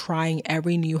am trying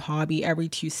every new hobby every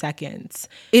 2 seconds,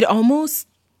 it almost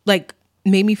like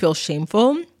made me feel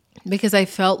shameful, because I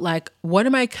felt like, what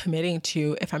am I committing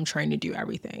to if I'm trying to do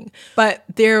everything? But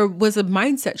there was a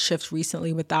mindset shift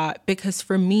recently with that, because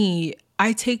for me,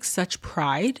 I take such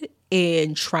pride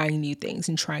in trying new things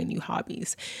and trying new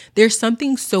hobbies. There's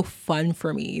something so fun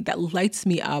for me that lights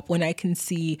me up when I can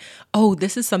see, oh,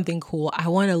 this is something cool. I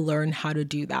want to learn how to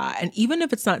do that. And even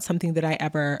if it's not something that I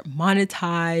ever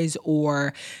monetize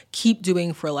or keep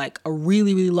doing for like a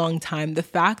really, really long time, the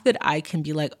fact that I can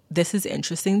be like, this is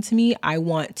interesting to me, I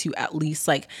want to at least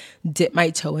like dip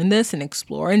my toe in this and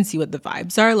explore and see what the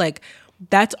vibes are, like,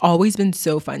 that's always been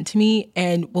so fun to me.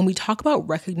 And when we talk about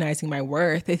recognizing my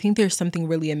worth, I think there's something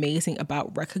really amazing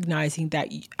about recognizing that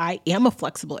I am a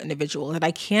flexible individual, that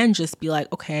I can just be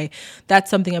like, okay,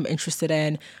 that's something I'm interested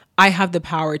in. I have the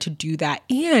power to do that.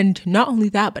 And not only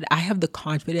that, but I have the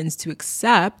confidence to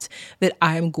accept that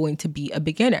I'm going to be a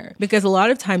beginner. Because a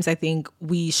lot of times I think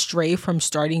we stray from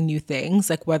starting new things,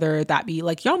 like whether that be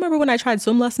like, y'all remember when I tried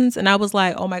swim lessons and I was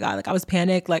like, oh my God, like I was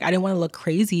panicked. Like I didn't want to look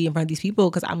crazy in front of these people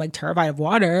because I'm like terrified of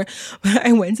water. But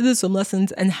I went to the swim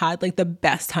lessons and had like the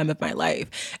best time of my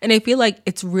life. And I feel like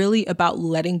it's really about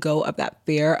letting go of that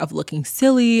fear of looking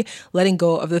silly, letting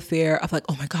go of the fear of like,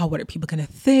 oh my God, what are people going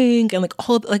to think? And like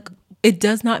all of like, it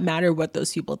does not matter what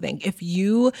those people think. If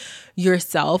you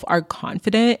yourself are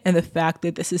confident in the fact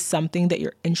that this is something that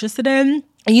you're interested in,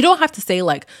 and you don't have to say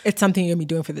like, it's something you're gonna be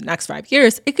doing for the next 5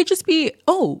 years. It could just be,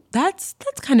 oh, that's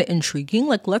kind of intriguing.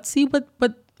 Like, let's see what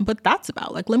that's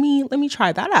about. Like, let me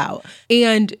try that out.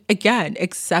 And again,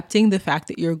 accepting the fact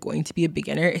that you're going to be a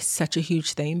beginner is such a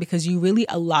huge thing, because you really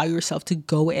allow yourself to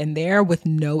go in there with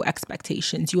no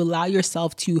expectations. You allow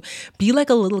yourself to be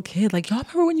like a little kid. Like, y'all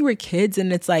remember when you were kids,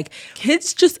 and it's like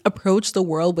kids just approach the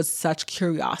world with such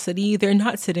curiosity. They're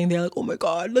not sitting there like, oh my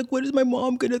God, like what is my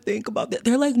mom gonna think about that?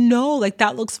 They're like, no, like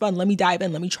that looks fun. Let me dive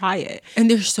in. Let me try it. And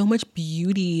there's so much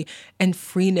beauty and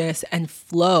freeness and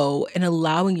flow in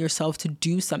allowing yourself to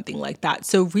do something like that.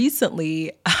 So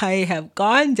recently I have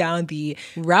gone down the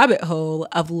rabbit hole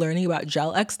of learning about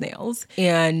Gel X nails,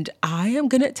 and I am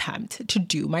going to attempt to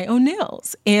do my own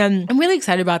nails. And I'm really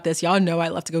excited about this. Y'all know I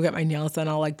love to go get my nails done.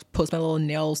 I'll like post my little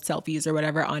nail selfies or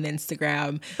whatever on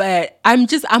Instagram. But I'm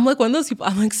like one of those people,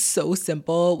 I'm like so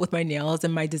simple with my nails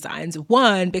and my designs.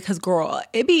 One, because girl,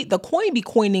 the coin be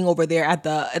coining over there at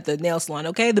the nail salon,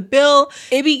 okay? The bill,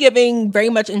 it be giving very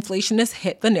much inflationist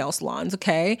hit the nail salons,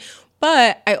 okay?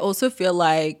 But I also feel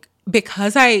like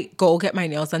because I go get my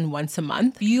nails done once a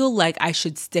month, feel like I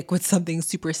should stick with something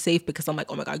super safe, because I'm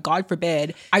like, oh my God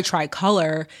forbid I try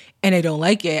color and I don't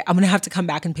like it. I'm going to have to come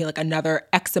back and pay like another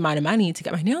X amount of money to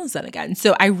get my nails done again.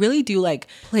 So I really do like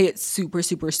play it super,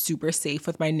 super, super safe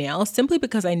with my nails, simply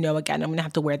because I know, again, I'm going to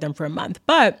have to wear them for a month.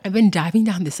 But I've been diving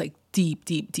down this like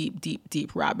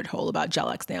deep rabbit hole about Gel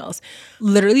X nails.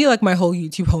 Literally like my whole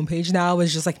YouTube homepage now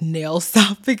is just like nail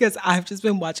stuff, because I've just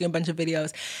been watching a bunch of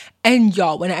videos. And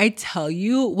y'all, when I tell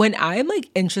you, when I'm like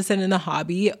interested in the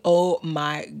hobby, oh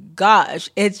my gosh,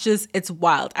 it's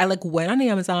wild. I like went on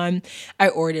Amazon, I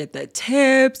ordered the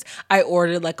tips, I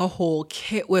ordered like a whole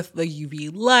kit with the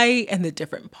UV light and the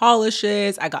different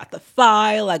polishes. I got the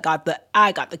file, I got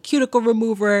the cuticle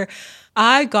remover.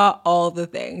 I got all the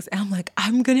things. And I'm like,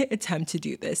 I'm going to attempt to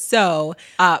do this. So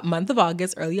month of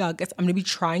August, early August, I'm going to be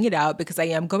trying it out, because I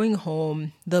am going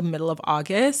home the middle of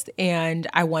August and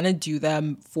I want to do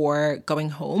them for going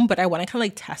home, but I want to kind of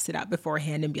like test it out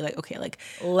beforehand and be like, okay, like,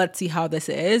 let's see how this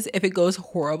is. If it goes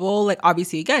horrible, like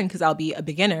obviously again, because I'll be a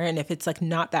beginner, and if it's like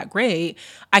not that great,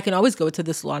 I can always go to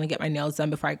the salon and get my nails done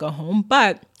before I go home.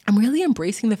 But I'm really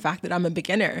embracing the fact that I'm a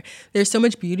beginner. There's so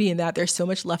much beauty in that. There's so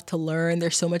much left to learn.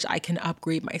 There's so much I can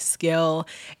upgrade my skill.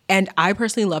 And I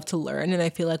personally love to learn. And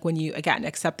I feel like when you, again,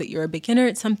 accept that you're a beginner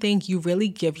at something, you really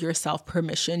give yourself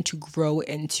permission to grow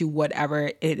into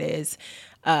whatever it is,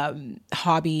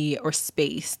 hobby or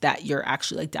space that you're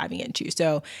actually like diving into.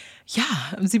 So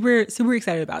yeah, I'm super, super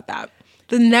excited about that.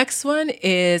 The next one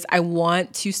is I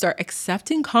want to start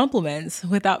accepting compliments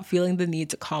without feeling the need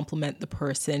to compliment the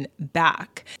person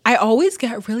back. I always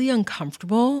get really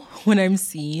uncomfortable when I'm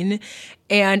seen,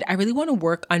 and I really want to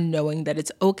work on knowing that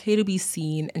it's okay to be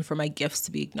seen and for my gifts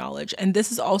to be acknowledged. And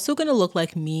this is also going to look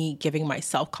like me giving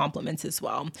myself compliments as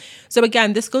well. So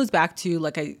again, this goes back to,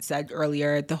 like I said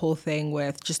earlier, the whole thing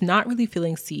with just not really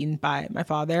feeling seen by my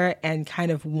father and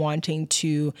kind of wanting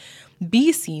to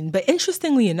be seen. But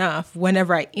interestingly enough,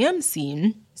 whenever I am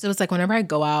seen, so it's like whenever I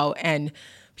go out and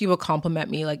people compliment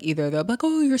me, like either they're like,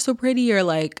 oh, you're so pretty, or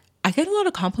like, I get a lot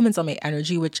of compliments on my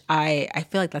energy, which I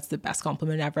feel like that's the best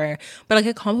compliment ever. But I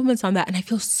get compliments on that and I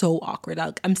feel so awkward.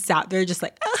 I'm sat there just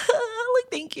like, like,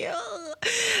 thank you.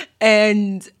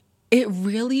 And it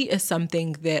really is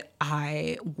something that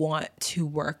I want to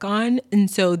work on.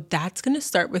 And so that's going to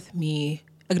start with me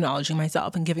acknowledging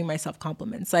myself and giving myself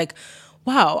compliments. Like,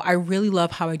 wow, I really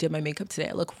love how I did my makeup today.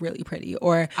 I look really pretty.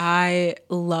 Or I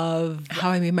love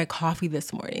how I made my coffee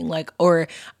this morning. Like, or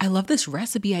I love this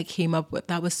recipe I came up with.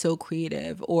 That was so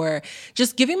creative. Or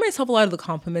just giving myself a lot of the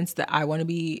compliments that I want to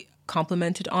be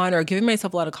complimented on, or giving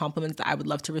myself a lot of compliments that I would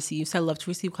love to receive. So I love to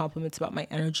receive compliments about my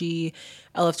energy.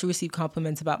 I love to receive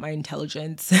compliments about my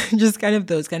intelligence, just kind of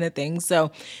those kind of things.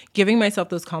 So giving myself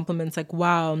those compliments, like,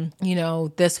 wow, you know,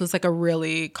 this was like a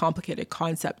really complicated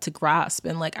concept to grasp.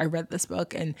 And like, I read this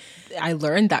book and I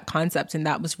learned that concept, and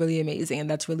that was really amazing. And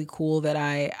that's really cool that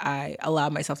I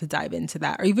allowed myself to dive into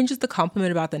that. Or even just the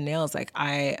compliment about the nails. Like,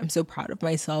 I am so proud of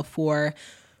myself for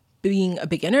being a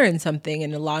beginner in something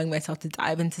and allowing myself to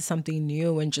dive into something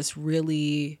new and just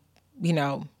really, you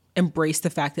know, embrace the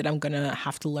fact that I'm going to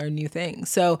have to learn new things.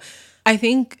 So I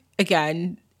think,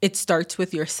 again, it starts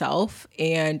with yourself.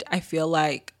 And I feel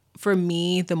like for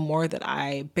me, the more that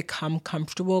I become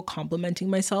comfortable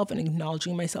complimenting myself and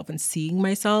acknowledging myself and seeing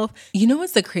myself, you know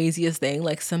what's the craziest thing?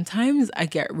 Like, sometimes I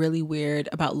get really weird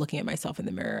about looking at myself in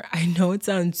the mirror. I know it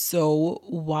sounds so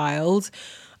wild.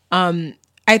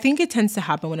 I think it tends to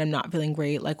happen when I'm not feeling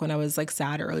great. Like when I was like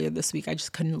sad earlier this week, I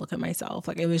just couldn't look at myself.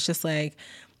 Like, it was just like,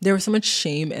 there was so much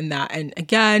shame in that. And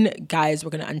again, guys, we're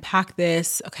going to unpack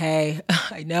this. Okay.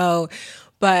 I know,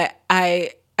 but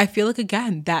I feel like,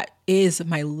 again, that is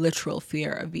my literal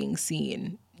fear of being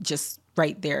seen, just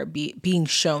right there, being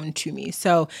shown to me.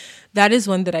 So that is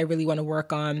one that I really want to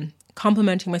work on.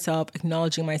 Complimenting myself,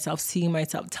 acknowledging myself, seeing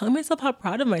myself, telling myself how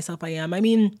proud of myself I am. I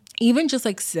mean, even just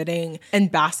like sitting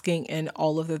and basking in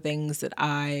all of the things that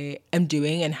I am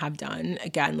doing and have done.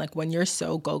 Again, like when you're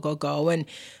so go, and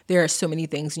there are so many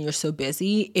things and you're so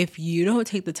busy, if you don't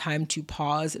take the time to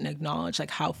pause and acknowledge like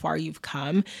how far you've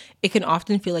come, it can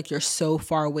often feel like you're so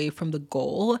far away from the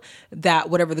goal, that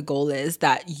whatever the goal is,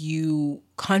 that you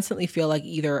constantly feel like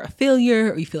either a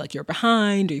failure or you feel like you're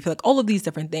behind or you feel like all of these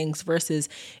different things, versus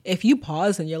if you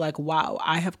pause and you're like, wow,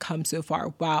 I have come so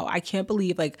far. Wow, I can't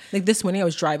believe like this morning I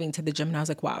was driving to the gym and I was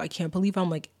like, wow, I can't believe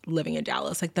I'm like living in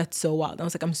Dallas. Like that's so wild. And I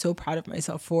was like, I'm so proud of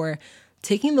myself for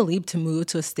taking the leap to move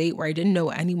to a state where I didn't know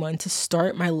anyone, to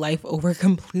start my life over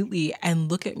completely.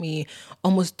 And look at me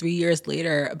almost 3 years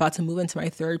later, about to move into my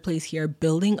third place here,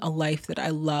 building a life that I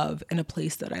love in a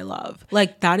place that I love.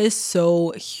 Like that is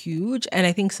so huge. And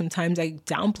I think sometimes I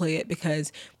downplay it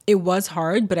because it was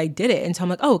hard, but I did it. And so I'm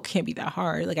like, oh, it can't be that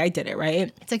hard. Like I did it,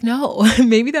 right? It's like, no,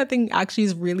 maybe that thing actually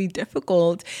is really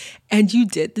difficult and you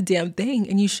did the damn thing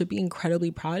and you should be incredibly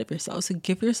proud of yourself. So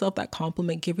give yourself that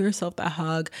compliment, give yourself that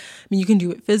hug. I mean, you can do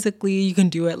it physically, you can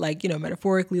do it like,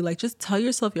 metaphorically, like just tell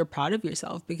yourself you're proud of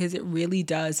yourself, because it really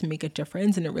does make a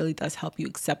difference and it really does help you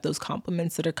accept those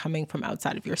compliments that are coming from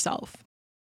outside of yourself.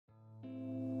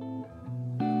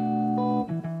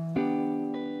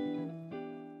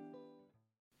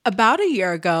 About a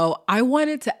year ago, I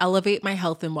wanted to elevate my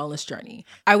health and wellness journey.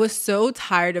 I was so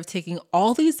tired of taking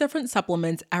all these different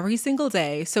supplements every single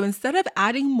day. So instead of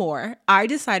adding more, I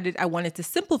decided I wanted to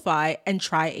simplify and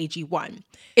try AG1.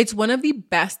 It's one of the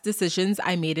best decisions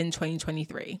I made in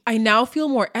 2023. I now feel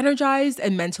more energized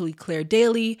and mentally clear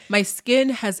daily. My skin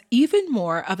has even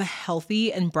more of a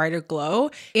healthy and brighter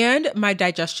glow, and my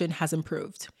digestion has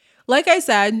improved. Like I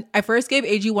said, I first gave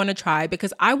AG1 a try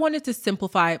because I wanted to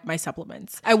simplify my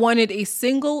supplements. I wanted a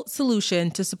single solution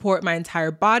to support my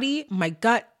entire body, my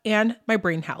gut, and my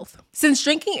brain health. Since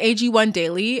drinking AG1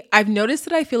 daily, I've noticed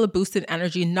that I feel a boost in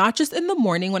energy, not just in the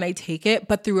morning when I take it,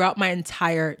 but throughout my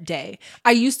entire day.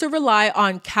 I used to rely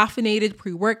on caffeinated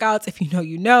pre-workouts, if you know,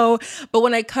 you know, but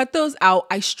when I cut those out,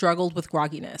 I struggled with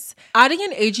grogginess. Adding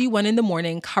an AG1 in the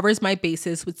morning covers my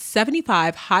bases with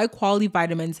 75 high-quality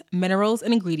vitamins, minerals,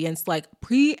 and ingredients like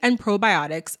pre- and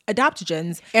probiotics,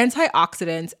 adaptogens,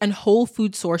 antioxidants, and whole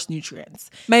food source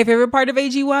nutrients. My favorite part of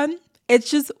AG1? It's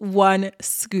just one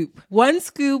scoop. One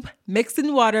scoop mixed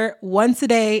in water once a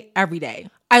day, every day.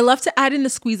 I love to add in a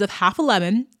squeeze of half a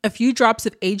lemon, a few drops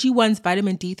of AG1's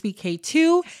vitamin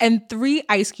D3K2, and 3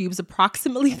 ice cubes,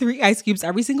 approximately 3 ice cubes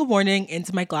every single morning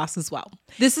into my glass as well.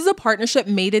 This is a partnership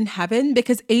made in heaven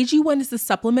because AG1 is the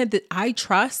supplement that I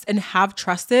trust and have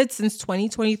trusted since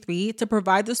 2023 to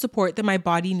provide the support that my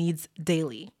body needs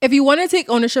daily. If you want to take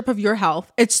ownership of your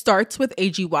health, it starts with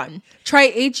AG1.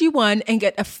 Try AG1 and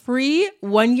get a free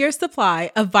 1-year supply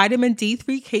of vitamin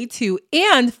D3K2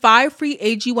 and 5 free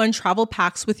AG1 travel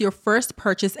packs with your first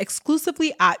purchase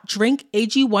exclusively at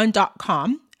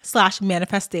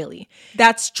drinkag1.com/manifestdaily.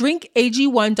 That's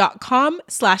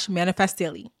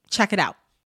drinkag1.com/manifestdaily. Check it out.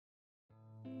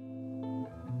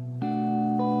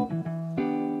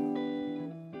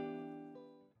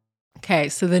 Okay,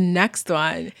 so the next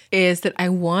one is that I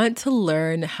want to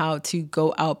learn how to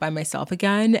go out by myself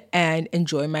again and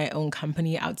enjoy my own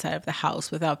company outside of the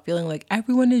house without feeling like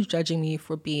everyone is judging me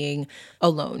for being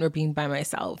alone or being by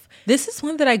myself. This is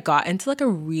one that I got into like a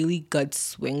really good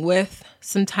swing with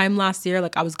sometime last year.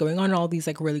 Like I was going on all these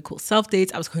like really cool self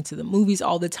dates. I was going to the movies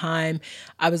all the time.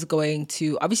 I was going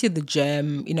to obviously the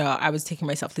gym. I was taking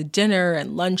myself to dinner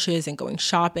and lunches and going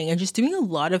shopping and just doing a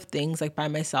lot of things like by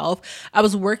myself. I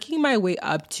was working my way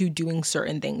up to doing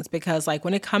certain things because like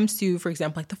when it comes to, for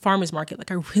example, like the farmer's market,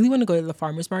 like I really want to go to the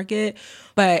farmer's market,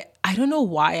 but I don't know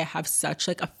why I have such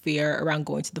like a fear around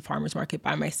going to the farmer's market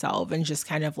by myself and just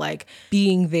kind of like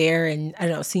being there and I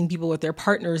don't know, seeing people with their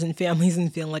partners and families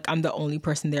and feeling like I'm the only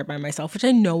person there by myself, which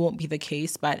I know won't be the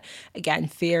case. But again,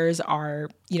 fears are,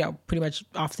 pretty much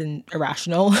often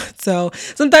irrational. So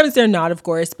sometimes they're not, of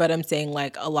course, but I'm saying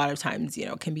like a lot of times,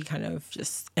 can be kind of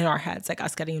just in our heads, like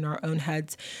us getting in our own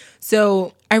heads.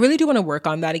 So I really do want to work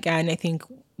on that again. I think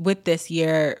with this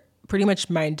year, pretty much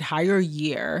my entire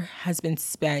year has been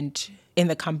spent in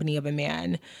the company of a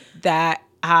man that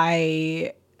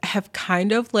I have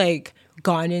kind of like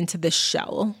gone into the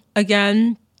shell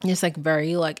again. This like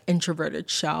very like introverted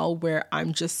shell where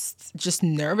I'm just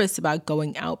nervous about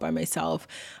going out by myself.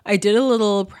 I did a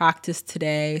little practice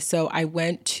today. So I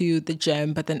went to the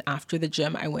gym, but then after the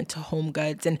gym, I went to Home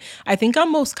Goods. And I think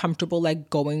I'm most comfortable like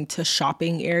going to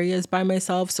shopping areas by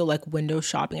myself. So like window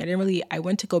shopping. I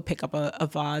went to go pick up a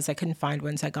vase. I couldn't find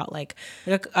one. So I got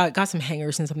got some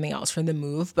hangers and something else from the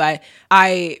move. But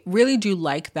I really do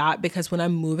like that because when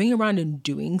I'm moving around and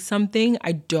doing something,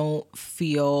 I don't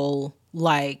feel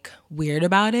like weird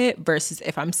about it versus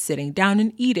if I'm sitting down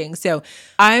and eating. So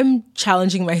I'm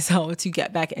challenging myself to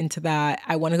get back into that.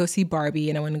 I want to go see Barbie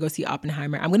and I want to go see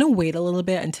Oppenheimer. I'm going to wait a little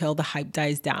bit until the hype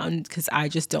dies down because I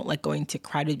just don't like going to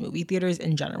crowded movie theaters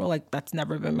in general. Like that's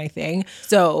never been my thing.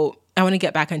 So I want to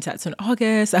get back into that. So in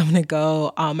August, I'm going to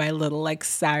go on my little like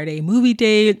Saturday movie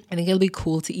date. I think it'll be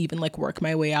cool to even like work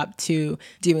my way up to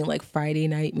doing like Friday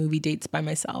night movie dates by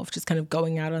myself, just kind of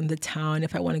going out on the town.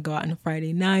 If I want to go out on a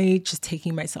Friday night, just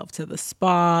taking myself to the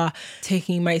spa,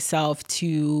 taking myself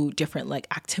to different like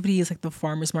activities like the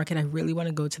farmer's market. I really want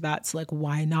to go to that. So like,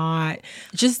 why not?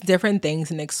 Just different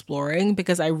things and exploring,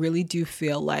 because I really do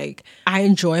feel like I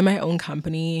enjoy my own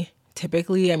company.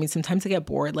 Typically, I mean, sometimes I get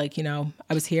bored. Like, you know,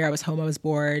 I was here, I was home, I was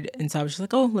bored. And so I was just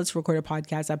like, oh, let's record a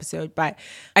podcast episode. But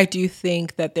I do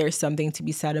think that there's something to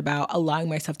be said about allowing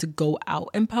myself to go out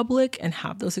in public and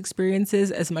have those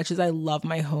experiences. As much as I love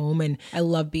my home and I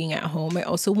love being at home, I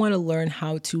also want to learn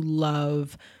how to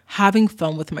love having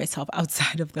fun with myself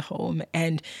outside of the home.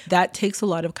 And that takes a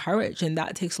lot of courage, and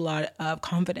that takes a lot of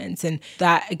confidence. And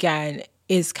that, again,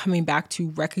 is coming back to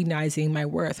recognizing my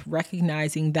worth,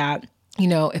 recognizing that, you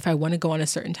know, if I want to go on a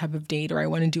certain type of date or I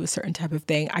want to do a certain type of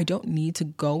thing, I don't need to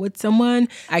go with someone.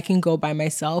 I can go by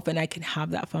myself and I can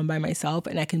have that fun by myself,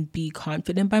 and I can be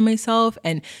confident by myself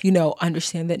and, you know,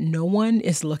 understand that no one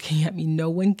is looking at me. No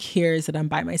one cares that I'm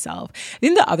by myself. I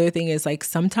think the other thing is like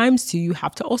sometimes too, you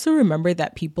have to also remember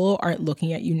that people aren't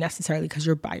looking at you necessarily because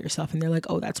you're by yourself and they're like,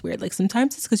 oh, that's weird. Like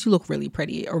sometimes it's because you look really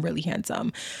pretty or really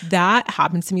handsome. That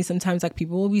happens to me sometimes. Like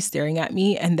people will be staring at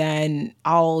me and then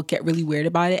I'll get really weird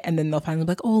about it, and then they'll finally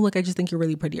be like, oh, look, I just think you're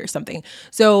really pretty or something.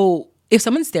 So if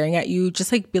someone's staring at you,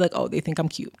 just like be like, oh, they think I'm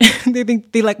cute. They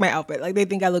think they like my outfit. Like they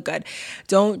think I look good.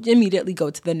 Don't immediately go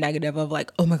to the negative of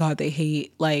like, oh my God, they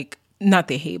hate, like, not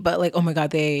they hate, but like, oh my God,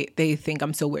 they think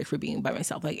I'm so weird for being by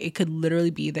myself. Like it could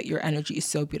literally be that your energy is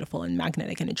so beautiful and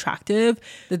magnetic and attractive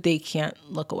that they can't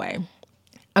look away.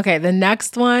 Okay, the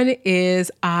next one is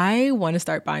I want to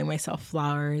start buying myself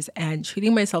flowers and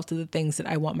treating myself to the things that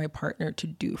I want my partner to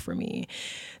do for me.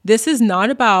 This is not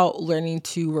about learning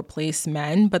to replace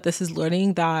men, but this is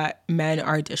learning that men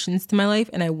are additions to my life,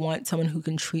 and I want someone who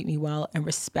can treat me well and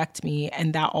respect me,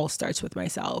 and that all starts with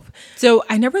myself. So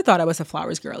I never thought I was a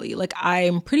flowers girly. Like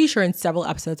I'm pretty sure in several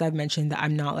episodes I've mentioned that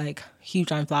I'm not like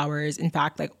huge on flowers. In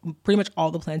fact, like pretty much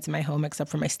all the plants in my home except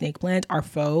for my snake plant are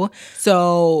faux.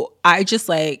 So I just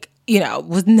like, you know,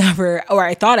 was never, or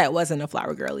I thought I wasn't a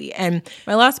flower girly. And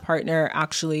my last partner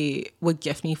actually would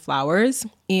gift me flowers,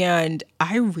 and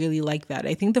I really like that.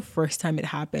 I think the first time it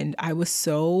happened, I was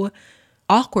so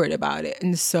awkward about it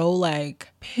and so like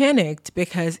panicked,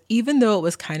 because even though it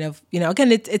was kind of, you know,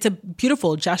 again, it's a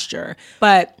beautiful gesture,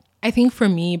 but I think for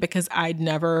me, because I'd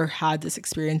never had this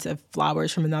experience of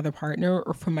flowers from another partner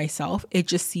or from myself, it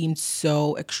just seemed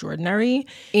so extraordinary.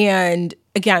 And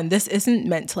again, this isn't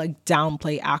meant to like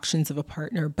downplay actions of a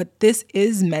partner, but this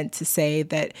is meant to say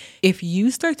that if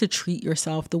you start to treat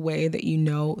yourself the way that you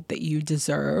know that you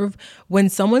deserve, when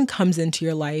someone comes into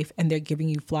your life and they're giving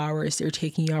you flowers, they're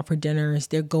taking you out for dinners,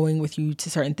 they're going with you to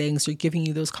certain things, they're giving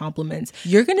you those compliments,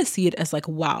 you're going to see it as like,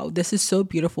 wow, this is so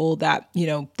beautiful that, you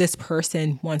know, this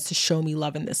person wants to show me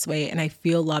love in this way. And I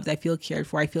feel loved, I feel cared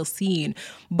for, I feel seen.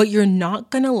 But you're not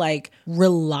going to like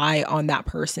rely on that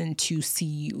person to see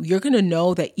you. You're going to know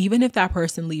that even if that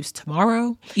person leaves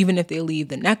tomorrow, even if they leave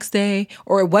the next day,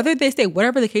 or whether they stay,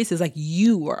 whatever the case is, like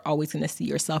you are always going to see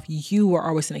yourself. You are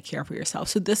always going to care for yourself.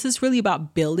 So this is really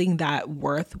about building that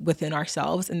worth within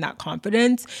ourselves and that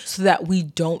confidence so that we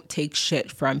don't take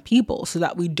shit from people, so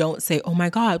that we don't say, oh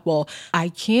my God, well, I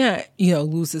can't, you know,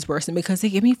 lose this person because they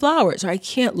give me flowers, or I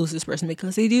can't lose this person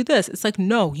because they do this. It's like,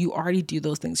 no, you already do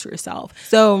those things for yourself.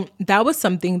 So that was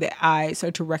something that I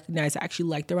started to recognize I actually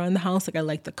liked around the house. Like I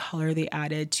liked the color they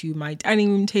added to my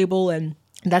dining room table, and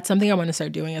that's something I want to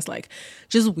start doing, is like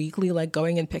just weekly, like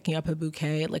going and picking up a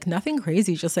bouquet, like nothing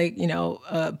crazy, just like, you know,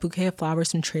 a bouquet of flowers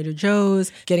from Trader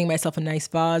Joe's, getting myself a nice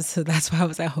vase. So that's why I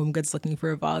was at Home Goods looking for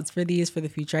a vase for these for the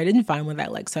future. I didn't find one that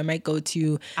I like, so I might go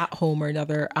to At Home or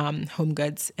another Home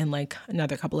Goods in like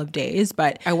another couple of days.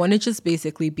 But I want to just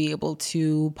basically be able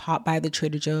to pop by the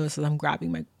Trader Joe's as I'm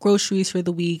grabbing my groceries for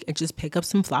the week and just pick up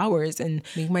some flowers and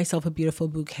make myself a beautiful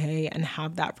bouquet and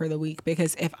have that for the week.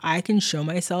 Because if I can show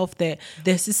myself that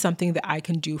this is something that I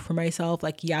can do for myself,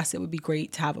 like, yes, it would be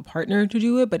great to have a partner to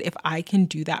do it, but if I can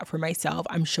do that for myself,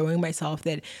 I'm showing myself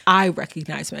that I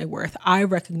recognize my worth. I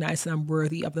recognize that I'm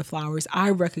worthy of the flowers.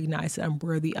 I recognize that I'm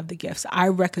worthy of the gifts. I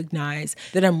recognize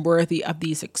that I'm worthy of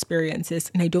these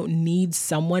experiences, and I don't need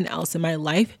someone else in my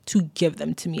life to give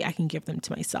them to me. I can give them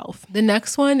to myself. The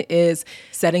next one is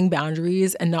setting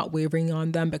boundaries and not wavering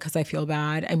on them because I feel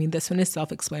bad. I mean, this one is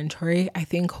self-explanatory. I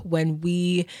think when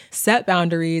we set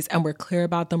boundaries and we're clear clear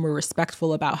about them, we're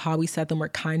respectful about how we set them, we're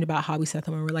kind about how we set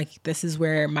them, and we're like, this is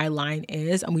where my line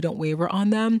is, and we don't waver on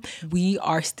them, we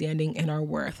are standing in our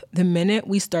worth. The minute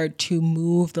we start to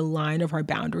move the line of our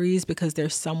boundaries because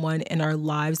there's someone in our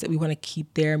lives that we want to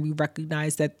keep there, and we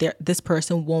recognize that this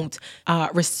person won't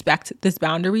respect this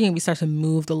boundary, and we start to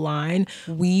move the line,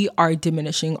 we are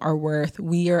diminishing our worth.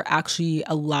 We are actually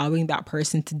allowing that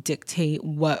person to dictate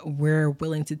what we're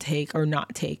willing to take or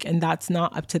not take. And that's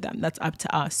not up to them. That's up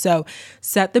to us. So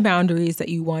set the boundaries that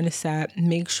you want to set.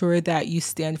 Make sure that you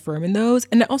stand firm in those.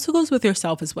 And it also goes with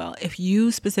yourself as well. If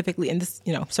you specifically, and this,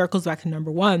 circles back to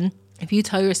number one, if you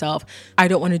tell yourself, I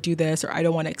don't want to do this, or I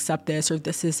don't want to accept this, or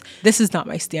this is not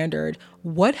my standard,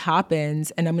 what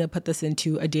happens, and I'm going to put this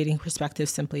into a dating perspective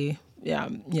simply,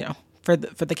 for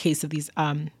the case of these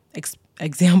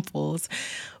examples,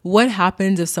 what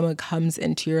happens if someone comes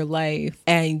into your life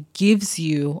and gives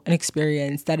you an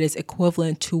experience that is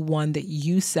equivalent to one that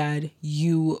you said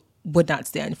you would not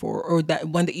stand for, or that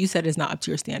one that you said is not up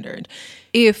to your standard?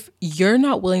 If you're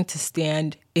not willing to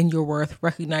stand in your worth,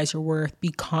 recognize your worth, be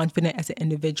confident as an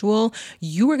individual,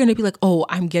 you are going to be like, oh,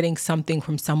 I'm getting something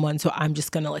from someone, so I'm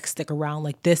just going to like stick around.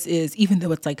 Like, this is, even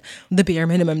though it's like the bare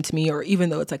minimum to me, or even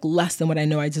though it's like less than what I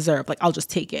know I deserve, like I'll just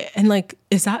take it. And like,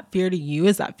 is that fair to you?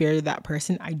 Is that fair to that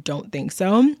person? I don't think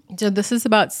so. So this is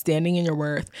about standing in your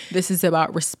worth. This is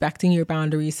about respecting your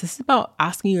boundaries. This is about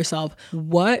asking yourself,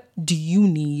 what do you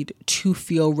need to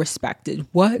feel respected?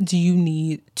 What do you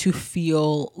need to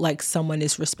feel like someone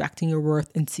is respecting your worth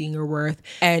and seeing your worth,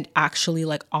 and actually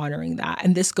like honoring that?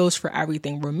 And this goes for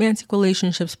everything: romantic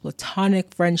relationships,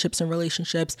 platonic friendships and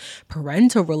relationships,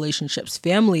 parental relationships,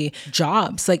 family,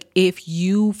 jobs. Like, if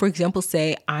you, for example,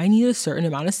 say, I need a certain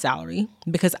amount of salary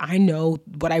because I know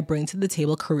what I bring to the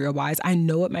table career-wise, I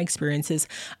know what my experience is,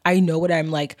 I know what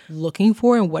I'm like looking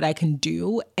for and what I can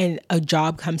do, and a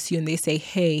job comes to you and they say,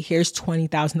 hey, here's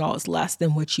 $20,000 less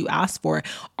than what you asked for,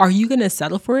 are you going to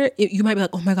settle for it? You might be like,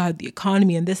 oh my God, the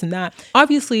economy and this and that.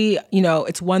 Obviously,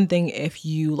 it's one thing if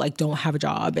you like don't have a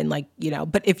job and like,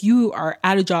 but if you are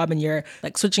at a job and you're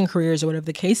like switching careers or whatever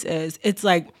the case is, it's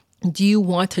like, do you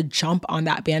want to jump on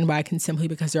that bandwagon simply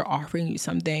because they're offering you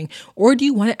something? Or do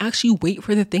you want to actually wait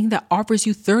for the thing that offers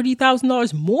you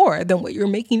 $30,000 more than what you're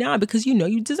making now because you know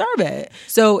you deserve it?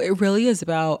 So it really is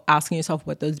about asking yourself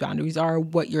what those boundaries are,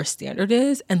 what your standard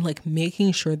is, and like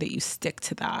making sure that you stick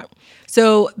to that.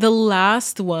 So the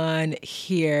last one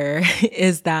here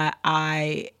is that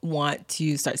I want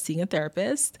to start seeing a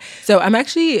therapist. So I'm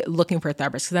actually looking for a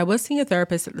therapist because I was seeing a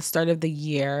therapist at the start of the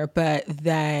year, but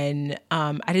then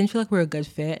I didn't feel like we were a good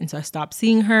fit. And so I stopped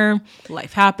seeing her.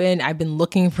 Life happened. I've been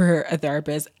looking for a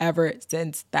therapist ever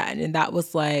since then. And that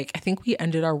was like, I think we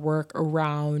ended our work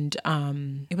around,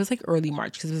 it was like early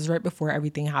March because it was right before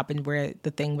everything happened where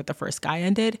the thing with the first guy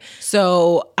ended.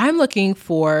 So I'm looking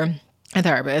for a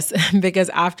therapist because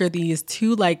after these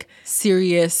two like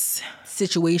serious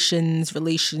situations,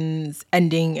 relations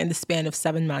ending in the span of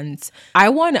 7 months, I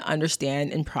want to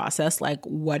understand and process like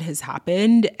what has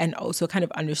happened, and also kind of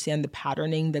understand the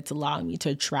patterning that's allowing me to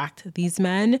attract these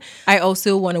men. I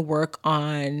also want to work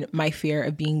on my fear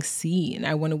of being seen.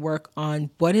 I want to work on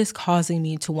what is causing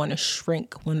me to want to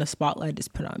shrink when the spotlight is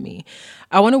put on me.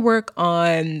 I want to work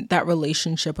on that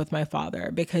relationship with my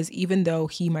father, because even though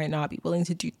he might not be willing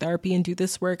to do therapy and do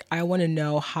this work, I want to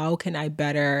know how can I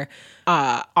better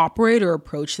operate or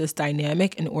approach this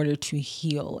dynamic in order to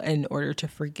heal, in order to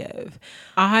forgive.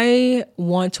 I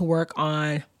want to work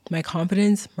on my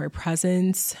confidence, my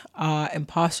presence,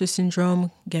 imposter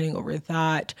syndrome, getting over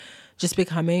that, just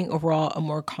becoming overall a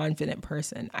more confident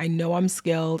person. I know I'm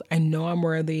skilled. I know I'm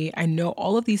worthy. I know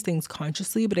all of these things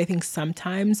consciously, but I think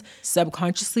sometimes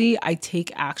subconsciously I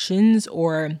take actions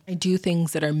or I do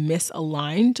things that are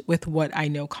misaligned with what I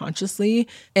know consciously.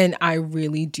 And I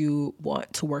really do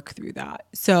want to work through that.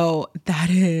 So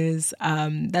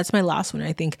that's my last one.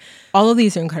 I think all of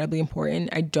these are incredibly important.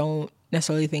 I don't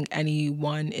necessarily think any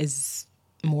one is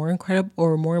more incredible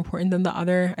or more important than the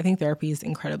other. I think therapy is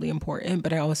incredibly important,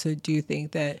 but I also do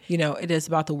think that, it is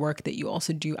about the work that you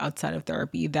also do outside of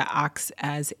therapy that acts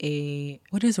as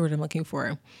what is the word I'm looking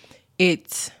for?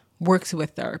 It works with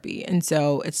therapy. And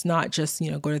so it's not just,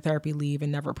 go to therapy, leave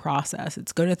and never process.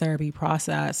 It's go to therapy,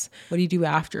 process. What do you do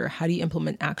after? How do you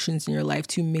implement actions in your life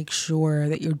to make sure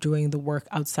that you're doing the work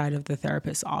outside of the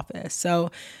therapist's office? So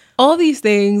all these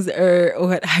things are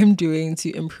what I'm doing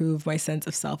to improve my sense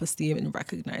of self-esteem and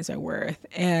recognize my worth.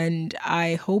 And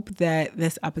I hope that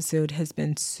this episode has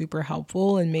been super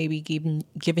helpful and maybe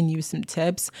given you some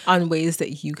tips on ways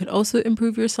that you could also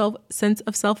improve your sense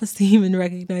of self-esteem and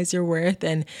recognize your worth.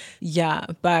 And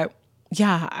but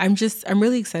yeah, I'm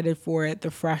really excited for the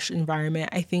fresh environment.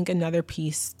 I think another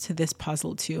piece to this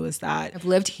puzzle too is that I've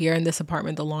lived here in this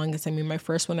apartment the longest. I mean, my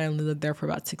first one, I lived there for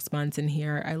about 6 months, and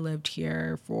here I lived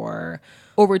here for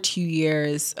over 2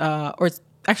 years,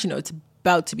 it's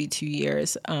about to be 2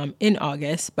 years in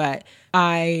August, but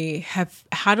I have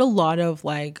had a lot of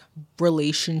like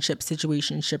relationships,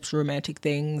 situationships, romantic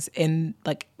things in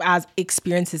like as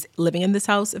experiences living in this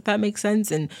house, if that makes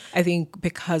sense. And I think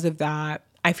because of that,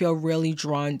 I feel really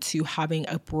drawn to having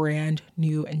a brand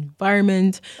new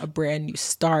environment, a brand new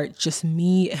start, just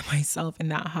me and myself in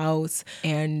that house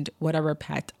and whatever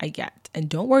pet I get. And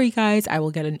don't worry, guys, I will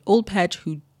get an old pet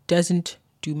who doesn't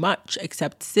do much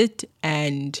except sit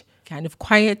and kind of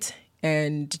quiet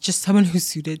and just someone who's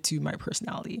suited to my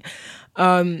personality.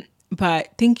 But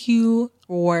thank you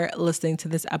for listening to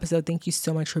this episode. Thank you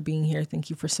so much for being here. Thank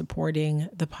you for supporting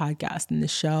the podcast and the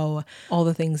show, all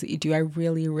the things that you do. I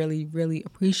really, really, really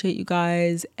appreciate you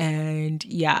guys. And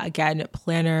yeah, again,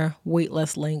 planner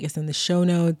waitlist link is in the show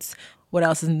notes. What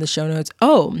else is in the show notes?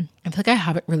 Oh, I feel like I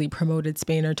haven't really promoted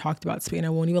Spain or talked about Spain. I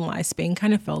won't even lie. Spain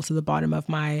kind of fell to the bottom of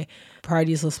my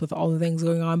priorities list with all the things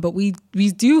going on. But we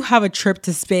do have a trip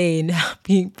to Spain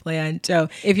being planned. So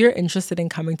if you're interested in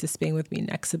coming to Spain with me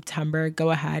next September,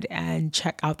 go ahead and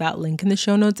check out that link in the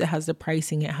show notes. It has the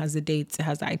pricing, it has the dates, it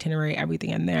has the itinerary, everything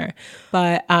in there.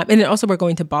 But and then also we're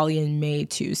going to Bali in May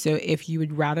too. So if you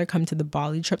would rather come to the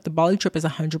Bali trip is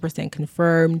 100%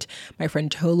 confirmed. My friend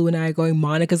Tolu and I are going.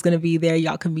 Monica's going to be there.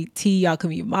 Y'all can meet T, y'all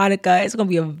can meet Monica. It's gonna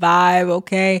be a vibe,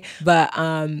 okay? But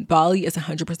Bali is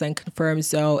 100% confirmed.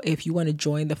 So if you want to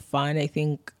join the fun, I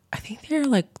think there are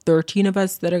like 13 of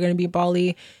us that are going to be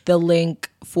Bali. The link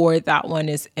for that one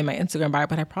is in my Instagram bio,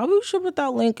 but I probably should put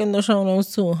that link in the show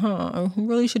notes too, huh? I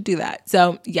really should do that.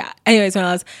 So yeah, anyways, my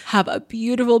loves, have a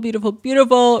beautiful, beautiful,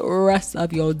 beautiful rest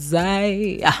of your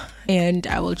day. And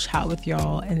I will chat with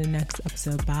y'all in the next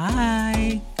episode.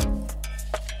 Bye.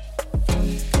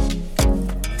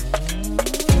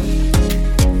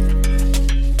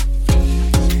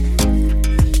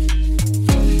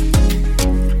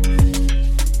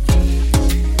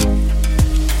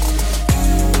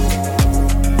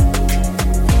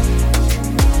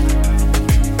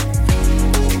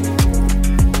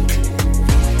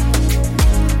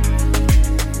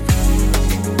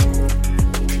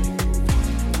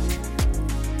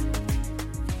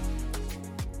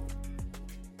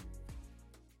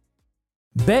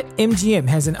 BetMGM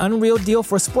has an unreal deal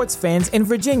for sports fans in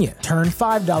Virginia. Turn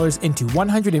 $5 into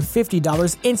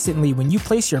 $150 instantly when you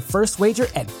place your first wager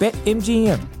at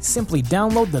BetMGM. Simply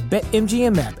download the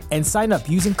BetMGM app and sign up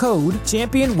using code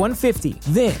Champion150.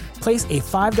 Then, place a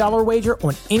 $5 wager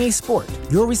on any sport.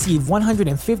 You'll receive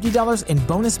 $150 in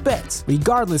bonus bets,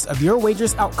 regardless of your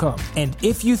wager's outcome. And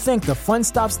if you think the fun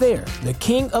stops there, the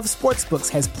King of Sportsbooks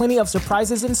has plenty of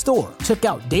surprises in store. Check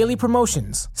out daily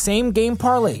promotions, same-game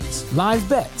parlays, live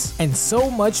bets, and so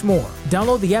much more.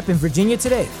 Download the app in Virginia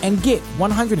today and get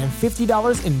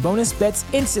 $150 in bonus bets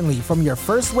instantly from your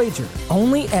first wager.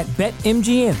 Only at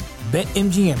BetMGM.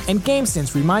 BetMGM and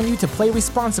GameSense remind you to play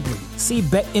responsibly. See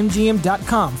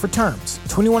BetMGM.com for terms.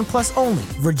 21 plus only.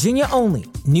 Virginia only.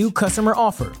 New customer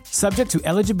offer. Subject to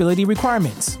eligibility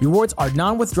requirements. Rewards are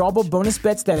non-withdrawable bonus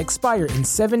bets that expire in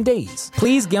 7 days.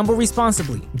 Please gamble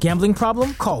responsibly. Gambling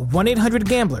problem? Call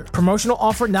 1-800-GAMBLER. Promotional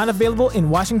offer not available in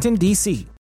Washington, D.C.